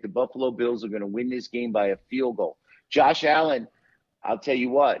think that the Buffalo Bills are going to win this game by a field goal. Josh Allen, I'll tell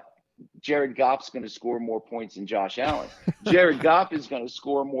you what, Jared Goff's going to score more points than Josh Allen. Jared Goff is going to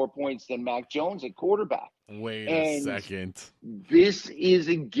score more points than Mac Jones at quarterback. Wait a second. This is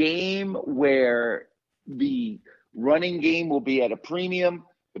a game where the running game will be at a premium.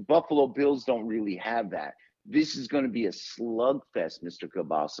 The Buffalo Bills don't really have that. This is going to be a slugfest, Mr.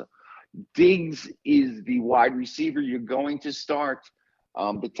 Kielbasa. Diggs is the wide receiver you're going to start.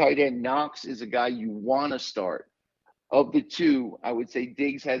 The tight end Knox is a guy you want to start. Of the two, I would say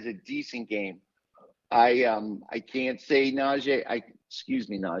Diggs has a decent game. I can't say Najee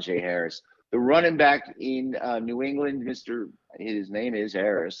Harris, The running back in New England, his name is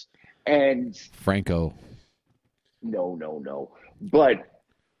Harris, and Franco. No. But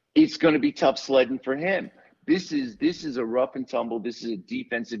it's going to be tough sledding for him. This is a rough and tumble. This is a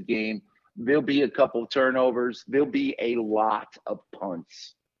defensive game. There'll be a couple of turnovers. There'll be a lot of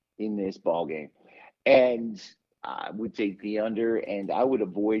punts in this ball game. And I would take the under, and I would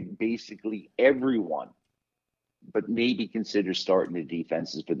avoid basically everyone, but maybe consider starting the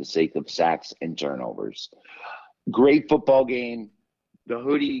defenses for the sake of sacks and turnovers. Great football game. The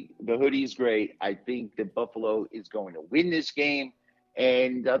hoodie is great. I think that Buffalo is going to win this game.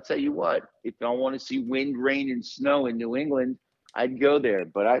 And I'll tell you what, if I want to see wind, rain, and snow in New England, I'd go there.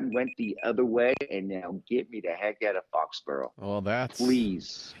 But I went the other way, and now get me the heck out of Foxborough. Well,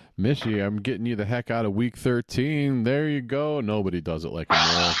 please. Mishy, I'm getting you the heck out of Week 13. There you go. Nobody does it like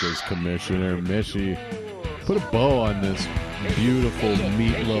America's Commissioner. Mishy, put a bow on this beautiful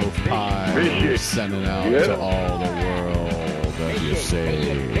meatloaf pie we're sending out to all the world, as you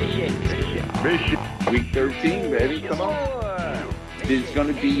say. Week 13, baby. Come on. There's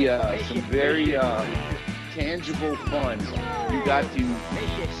going to be some very tangible fun. You got to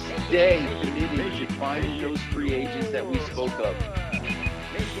stay committed to finding those free agents that we spoke of.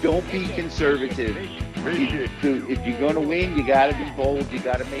 Don't be conservative. If you're going to win, you got to be bold. You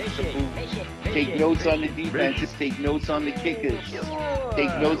got to make some moves. Take notes on the defenses. Take notes on the kickers. Take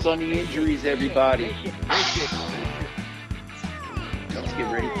notes on the injuries, everybody. Let's get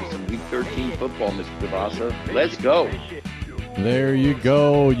ready for some Week 13 football, Mr. Devasa. Let's go. There you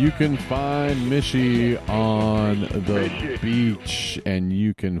go. You can find Mishy on the beach, and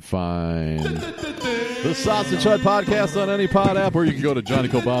you can find the Sausage Hut podcast on any pod app, or you can go to Johnny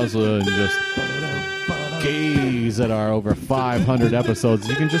Kobasa and just gaze at our over 500 episodes.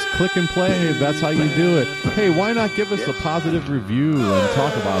 You can just click and play. That's how you do it. Hey, why not give us a positive review and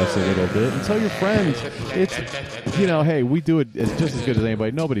talk about us a little bit and tell your friends. It's, hey, we do it just as good as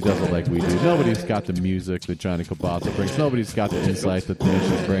anybody. Nobody does it like we do. Nobody's got the music that Johnny Kobasa brings. Nobody's got the insight that the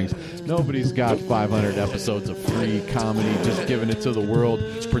Mishy brings. Nobody's got 500 episodes of free comedy just giving it to the world,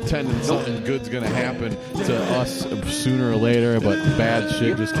 pretending something good's going to happen to us sooner or later, but bad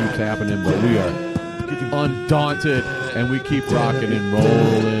shit just keeps happening. But we are undaunted, and we keep rocking and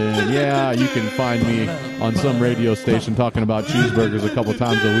rolling. Yeah, you can find me on some radio station talking about cheeseburgers a couple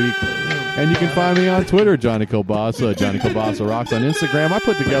times a week. And you can find me on Twitter, Johnny Kobasa. Johnny Kobasa Rocks on Instagram. I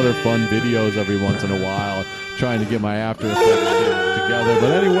put together fun videos every once in a while, trying to get my After Effects together.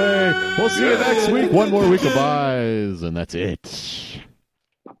 But anyway, we'll see you next week. One more week of buys, and that's it.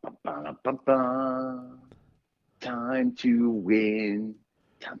 Time to win.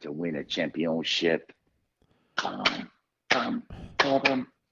 Time to win a championship.